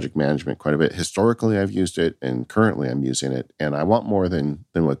use project management quite a bit. Historically, I've used it, and currently I'm using it, and I want more than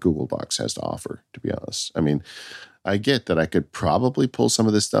what Google Docs has to offer, to be honest. I mean, I get that I could probably pull some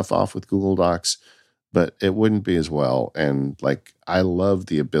of this stuff off with Google Docs, but it wouldn't be as well. And I love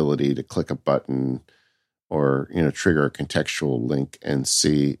the ability to click a button or, trigger a contextual link and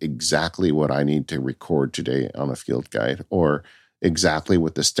see exactly what I need to record today on a field guide, or exactly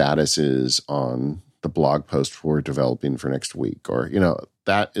what the status is on the blog post we're developing for next week, or,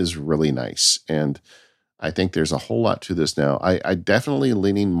 that is really nice. And I think there's a whole lot to this now. I definitely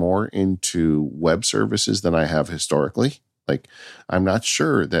leaning more into web services than I have historically. I'm not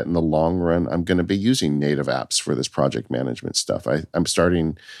sure that in the long run, I'm going to be using native apps for this project management stuff. I'm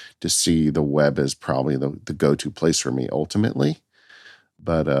starting to see the web as probably the go-to place for me ultimately.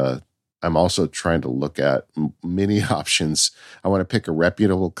 But I'm also trying to look at many options. I want to pick a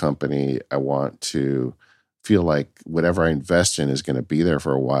reputable company. I want to feel like whatever I invest in is going to be there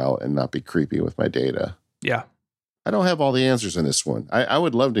for a while and not be creepy with my data. Yeah. I don't have all the answers in this one. I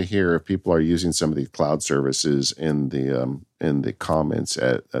would love to hear if people are using some of these cloud services in the comments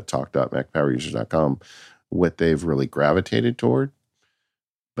at talk.macpowerusers.com, what they've really gravitated toward.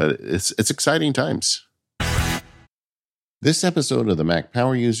 But it's exciting times. This episode of the Mac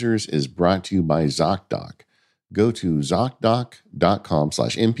Power Users is brought to you by ZocDoc. Go to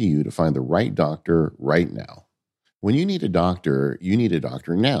ZocDoc.com/MPU to find the right doctor right now. When you need a doctor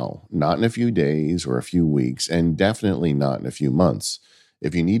now, not in a few days or a few weeks, and definitely not in a few months.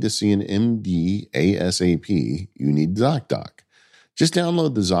 If you need to see an MD ASAP, you need ZocDoc. Just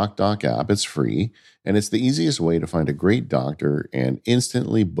download the ZocDoc app. It's free, and it's the easiest way to find a great doctor and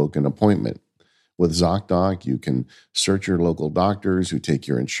instantly book an appointment. With ZocDoc, you can search your local doctors who take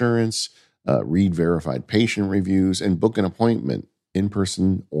your insurance, read verified patient reviews, and book an appointment, in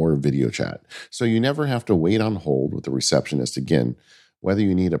person or video chat. So you never have to wait on hold with the receptionist again. Whether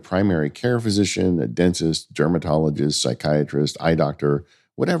you need a primary care physician, a dentist, dermatologist, psychiatrist, eye doctor,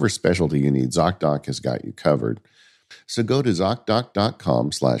 whatever specialty you need, ZocDoc has got you covered. So go to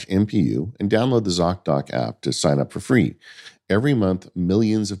ZocDoc.com/MPU and download the ZocDoc app to sign up for free. Every month,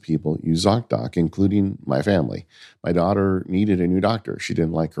 millions of people use ZocDoc, including my family. My daughter needed a new doctor. She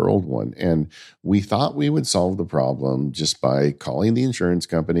didn't like her old one. And we thought we would solve the problem just by calling the insurance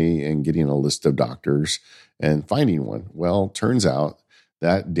company and getting a list of doctors and finding one. Well, turns out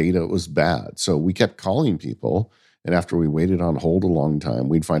that data was bad. So we kept calling people. And after we waited on hold a long time,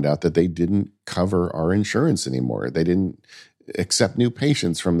 we'd find out that they didn't cover our insurance anymore. They didn't accept new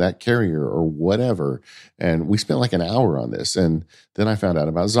patients from that carrier or whatever. And we spent like an hour on this. And then I found out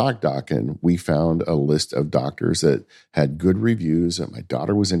about ZocDoc, and we found a list of doctors that had good reviews that my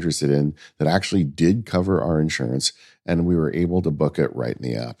daughter was interested in that actually did cover our insurance. And we were able to book it right in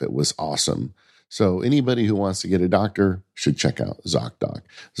the app. It was awesome. So anybody who wants to get a doctor should check out ZocDoc.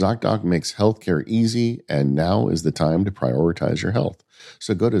 ZocDoc makes healthcare easy, and now is the time to prioritize your health.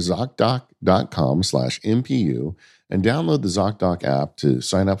 So go to ZocDoc.com/MPU and download the ZocDoc app to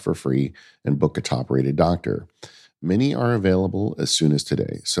sign up for free and book a top-rated doctor. Many are available as soon as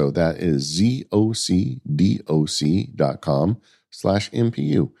today. So that is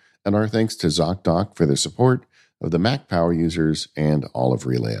ZocDoc.com/MPU. And our thanks to ZocDoc for their support of the Mac Power users and all of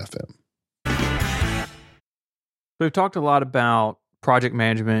Relay FM. We've talked a lot about project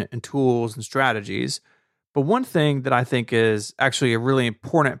management and tools and strategies, but one thing that I think is actually a really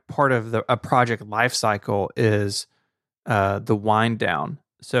important part of a project lifecycle is the wind down.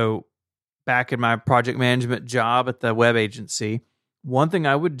 So back in my project management job at the web agency, one thing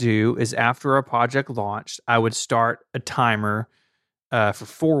I would do is after a project launched, I would start a timer for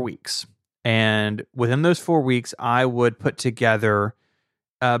 4 weeks. And within those 4 weeks, I would put together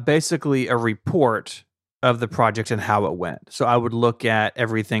basically a report of the project and how it went. So I would look at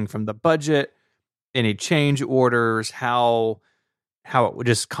everything from the budget, any change orders, how it would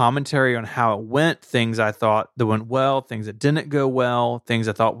just commentary on how it went, things I thought that went well, things that didn't go well, things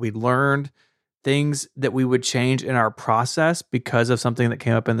I thought we learned, things that we would change in our process because of something that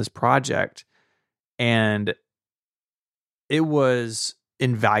came up in this project. And it was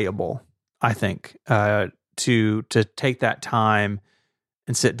invaluable, I think, to take that time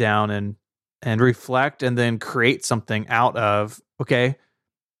and sit down and reflect and then create something out of, okay,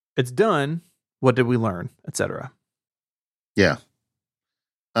 it's done. What did we learn, etc. Yeah.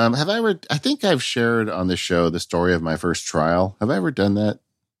 Have I ever, I think I've shared on the show the story of my first trial. Have I ever done that?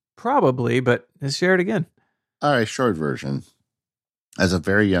 Probably, but let's share it again. All right, short version. As a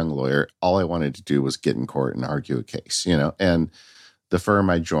very young lawyer, all I wanted to do was get in court and argue a case, and the firm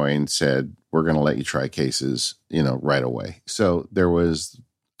I joined said, we're going to let you try cases, right away. So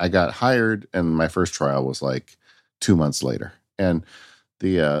I got hired, and my first trial was like 2 months later. And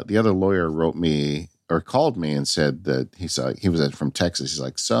the other lawyer wrote me or called me and said that he was from Texas. He's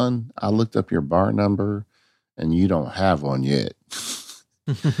like, son, I looked up your bar number and you don't have one yet.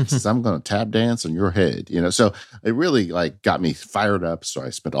 He says, I'm going to tap dance on your head. So it really like got me fired up. So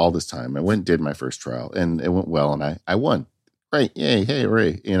I spent all this time. I went and did my first trial, and it went well, and I won. Great. Yay. Hey,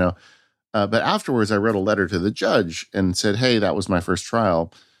 hooray. But afterwards I wrote a letter to the judge and said, hey, that was my first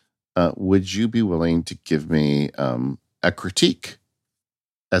trial. Would you be willing to give me a critique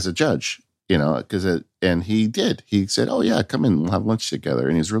as a judge? And he did. He said, oh, yeah, come in. We'll have lunch together.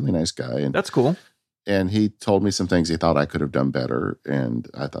 And he's a really nice guy. And that's cool. And he told me some things he thought I could have done better. And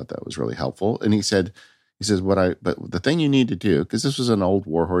I thought that was really helpful. And he says, but the thing you need to do, because this was an old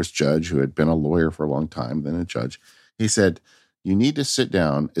warhorse judge who had been a lawyer for a long time, then a judge. He said, you need to sit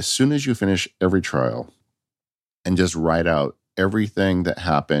down as soon as you finish every trial and just write out everything that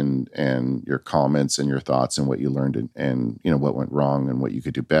happened and your comments and your thoughts and what you learned and what went wrong and what you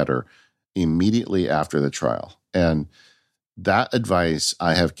could do better immediately after the trial. And that advice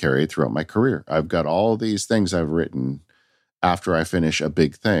I have carried throughout my career. I've got all these things I've written after I finish a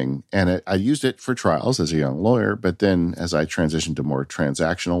big thing. And I used it for trials as a young lawyer, but then as I transitioned to more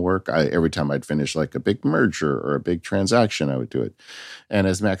transactional work, every time I'd finish like a big merger or a big transaction, I would do it. And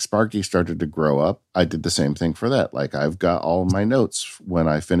as MacSparky started to grow up, I did the same thing for that. Like I've got all my notes when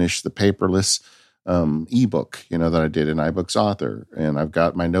I finished the paperless ebook, that I did in iBooks Author. And I've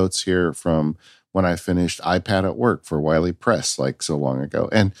got my notes here from when I finished iPad at Work for Wiley Press, like so long ago.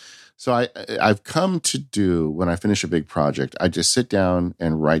 And so I've come to do, when I finish a big project, I just sit down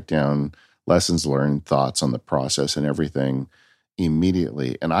and write down lessons learned, thoughts on the process and everything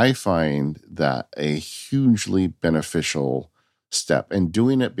immediately. And I find that a hugely beneficial step. And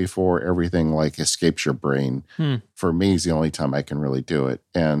doing it before everything like escapes your brain, for me, is the only time I can really do it.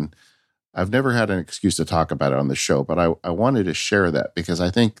 And I've never had an excuse to talk about it on the show, but I wanted to share that because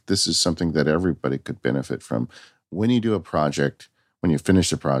I think this is something that everybody could benefit from. When you do a project, when you finish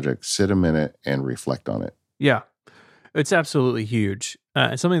the project, sit a minute and reflect on it. Yeah, it's absolutely huge.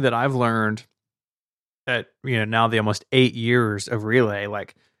 It's something that I've learned at, now the almost 8 years of Relay.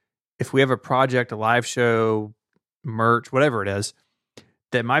 Like if we have a project, a live show, merch, whatever it is,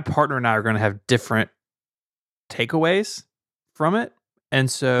 that my partner and I are going to have different takeaways from it. And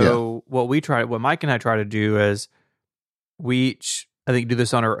so what Mike and I try to do is we each, I think, do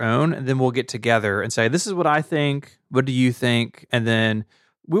this on our own, and then we'll get together and say, this is what I think. What do you think? And then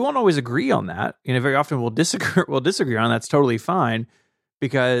we won't always agree on that. Very often we'll disagree on that's totally fine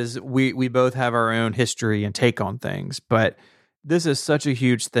because we both have our own history and take on things. But this is such a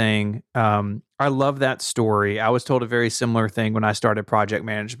huge thing. I love that story. I was told a very similar thing when I started project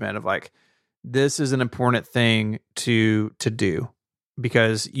management of like, this is an important thing to do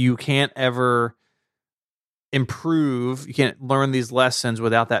because you can't ever improve. You can't learn these lessons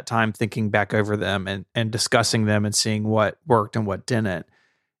without that time thinking back over them and discussing them and seeing what worked and what didn't.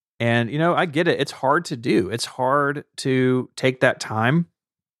 And, I get it. It's hard to do. It's hard to take that time,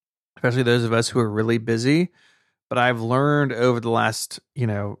 especially those of us who are really busy. But I've learned over the last,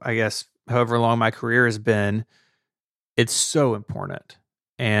 I guess, however long my career has been, it's so important.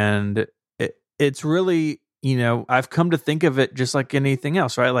 And it's really, I've come to think of it just like anything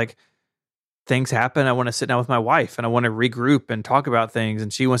else, right? Like things happen. I want to sit down with my wife and I want to regroup and talk about things.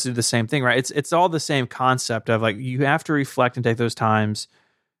 And she wants to do the same thing, right? It's all the same concept of like, you have to reflect and take those times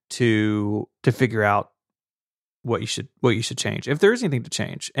to figure out what you should change, if there is anything to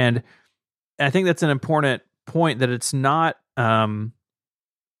change. And I think that's an important point, that it's not,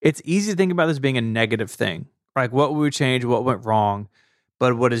 it's easy to think about this being a negative thing. Like what would we change? What went wrong?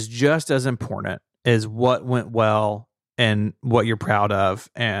 But what is just as important is what went well and what you're proud of.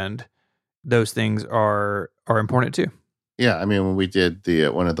 And those things are important too. Yeah, I mean, when we did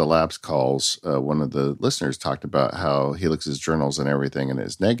one of the labs calls, one of the listeners talked about how he looks at his journals and everything and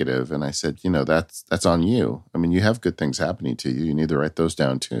it's negative. And I said, that's on you. I mean, you have good things happening to you. You need to write those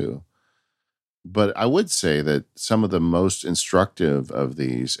down too. But I would say that some of the most instructive of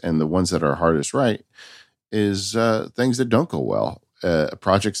these and the ones that are hardest right is things that don't go well,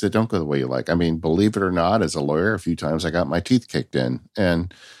 projects that don't go the way you like. I mean, believe it or not, as a lawyer, a few times I got my teeth kicked in.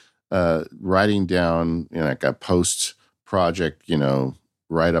 And writing down, like a post-project,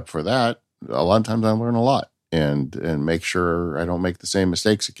 write up for that, a lot of times I learn a lot and make sure I don't make the same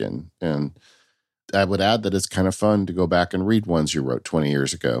mistakes again. And I would add that it's kind of fun to go back and read ones you wrote 20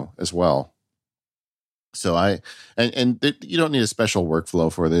 years ago as well. So you don't need a special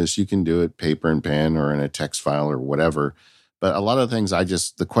workflow for this. You can do it paper and pen or in a text file or whatever. But a lot of things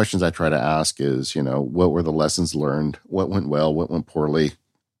the questions I try to ask is, what were the lessons learned? What went well? What went poorly?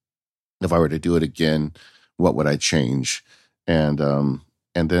 If I were to do it again, what would I change? And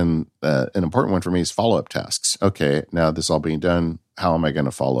then an important one for me is follow-up tasks. Okay, now this all being done, how am I going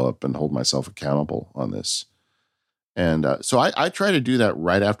to follow up and hold myself accountable on this? And so I try to do that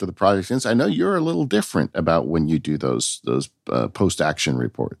right after the project ends. I know you're a little different about when you do those post-action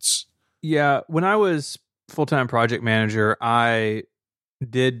reports. Yeah, when I was full-time project manager, I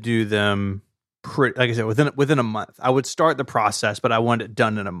did do them like I said, within a month. I would start the process, but I wanted it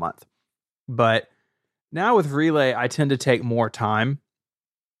done in a month. But now with Relay, I tend to take more time,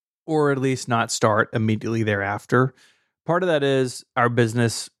 or at least not start immediately thereafter. Part of that is our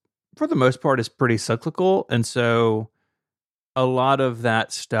business, for the most part, is pretty cyclical. And so a lot of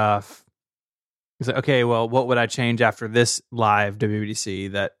that stuff is like, okay, well, what would I change after this live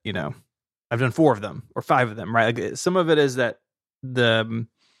WWDC that, I've done 4 of them or 5 of them, right? Like some of it is that it's a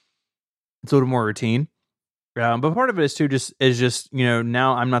little more routine. But part of it is just,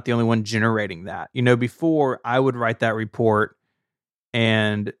 now I'm not the only one generating that. Before I would write that report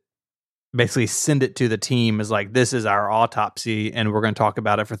and basically send it to the team as like, this is our autopsy and we're going to talk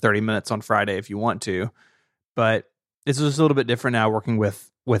about it for 30 minutes on Friday if you want to. But it's just a little bit different now working with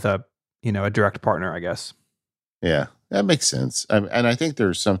a, a direct partner, I guess. Yeah, that makes sense. And I think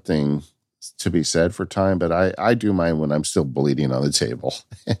there's something to be said for time, but I do mine when I'm still bleeding on the table.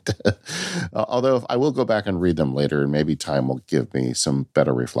 Although I will go back and read them later, and maybe time will give me some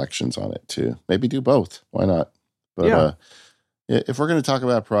better reflections on it too. Maybe do both. Why not? But yeah. If we're going to talk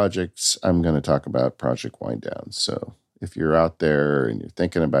about projects, I'm going to talk about Project Wind Down. So if you're out there and you're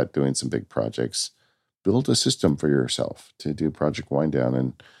thinking about doing some big projects, build a system for yourself to do Project Wind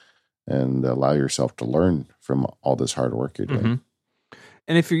Down and allow yourself to learn from all this hard work you're doing. Mm-hmm.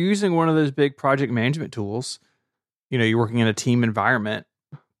 And if you're using one of those big project management tools, you're working in a team environment,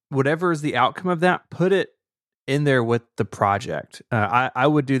 whatever is the outcome of that, put it in there with the project. I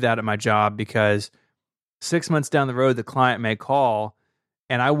would do that at my job because 6 months down the road, the client may call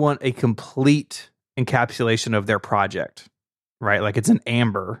and I want a complete encapsulation of their project, right? Like it's an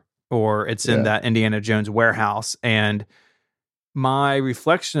Amber or it's in that Indiana Jones warehouse. And my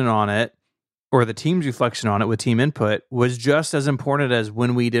reflection on it, or the team's reflection on it with team input, was just as important as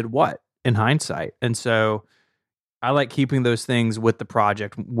when we did what in hindsight. And so I like keeping those things with the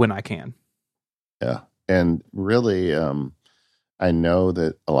project when I can. Yeah. And really, I know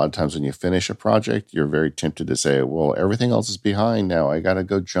that a lot of times when you finish a project, you're very tempted to say, well, everything else is behind now. I got to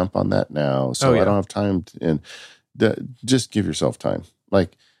go jump on that now. So I don't have time. just give yourself time.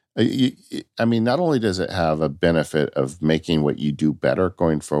 Like, I mean, not only does it have a benefit of making what you do better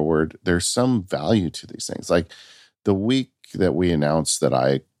going forward, there's some value to these things. Like the week that we announced that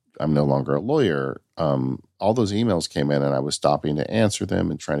I'm no longer a lawyer, all those emails came in and I was stopping to answer them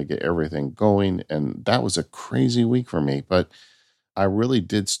and trying to get everything going. And that was a crazy week for me. But I really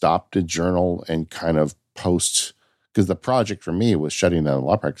did stop to journal and kind of post, because the project for me was shutting down the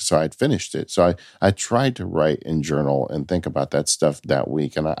law practice. So I'd finished it. So I tried to write and journal and think about that stuff that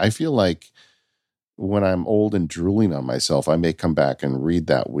week. And I feel like when I'm old and drooling on myself, I may come back and read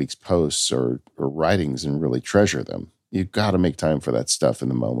that week's posts or writings and really treasure them. You've got to make time for that stuff in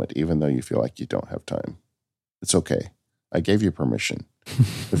the moment, even though you feel like you don't have time. It's okay. I gave you permission.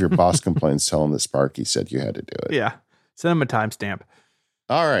 If your boss complains, tell him that Sparky said you had to do it. Yeah. Send him a timestamp.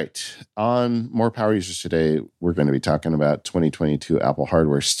 All right. On More Power Users today, we're going to be talking about 2022 Apple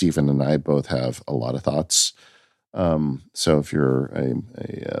hardware. Stephen and I both have a lot of thoughts. So if you're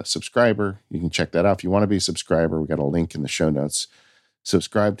a subscriber, you can check that out. If you want to be a subscriber, we got a link in the show notes.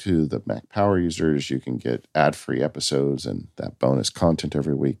 Subscribe to the Mac Power Users. You can get ad-free episodes and that bonus content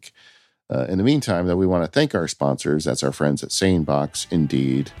every week. In the meantime, though, we want to thank our sponsors. That's our friends at SaneBox,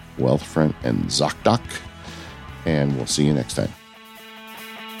 Indeed, Wealthfront, and ZocDoc. And we'll see you next time.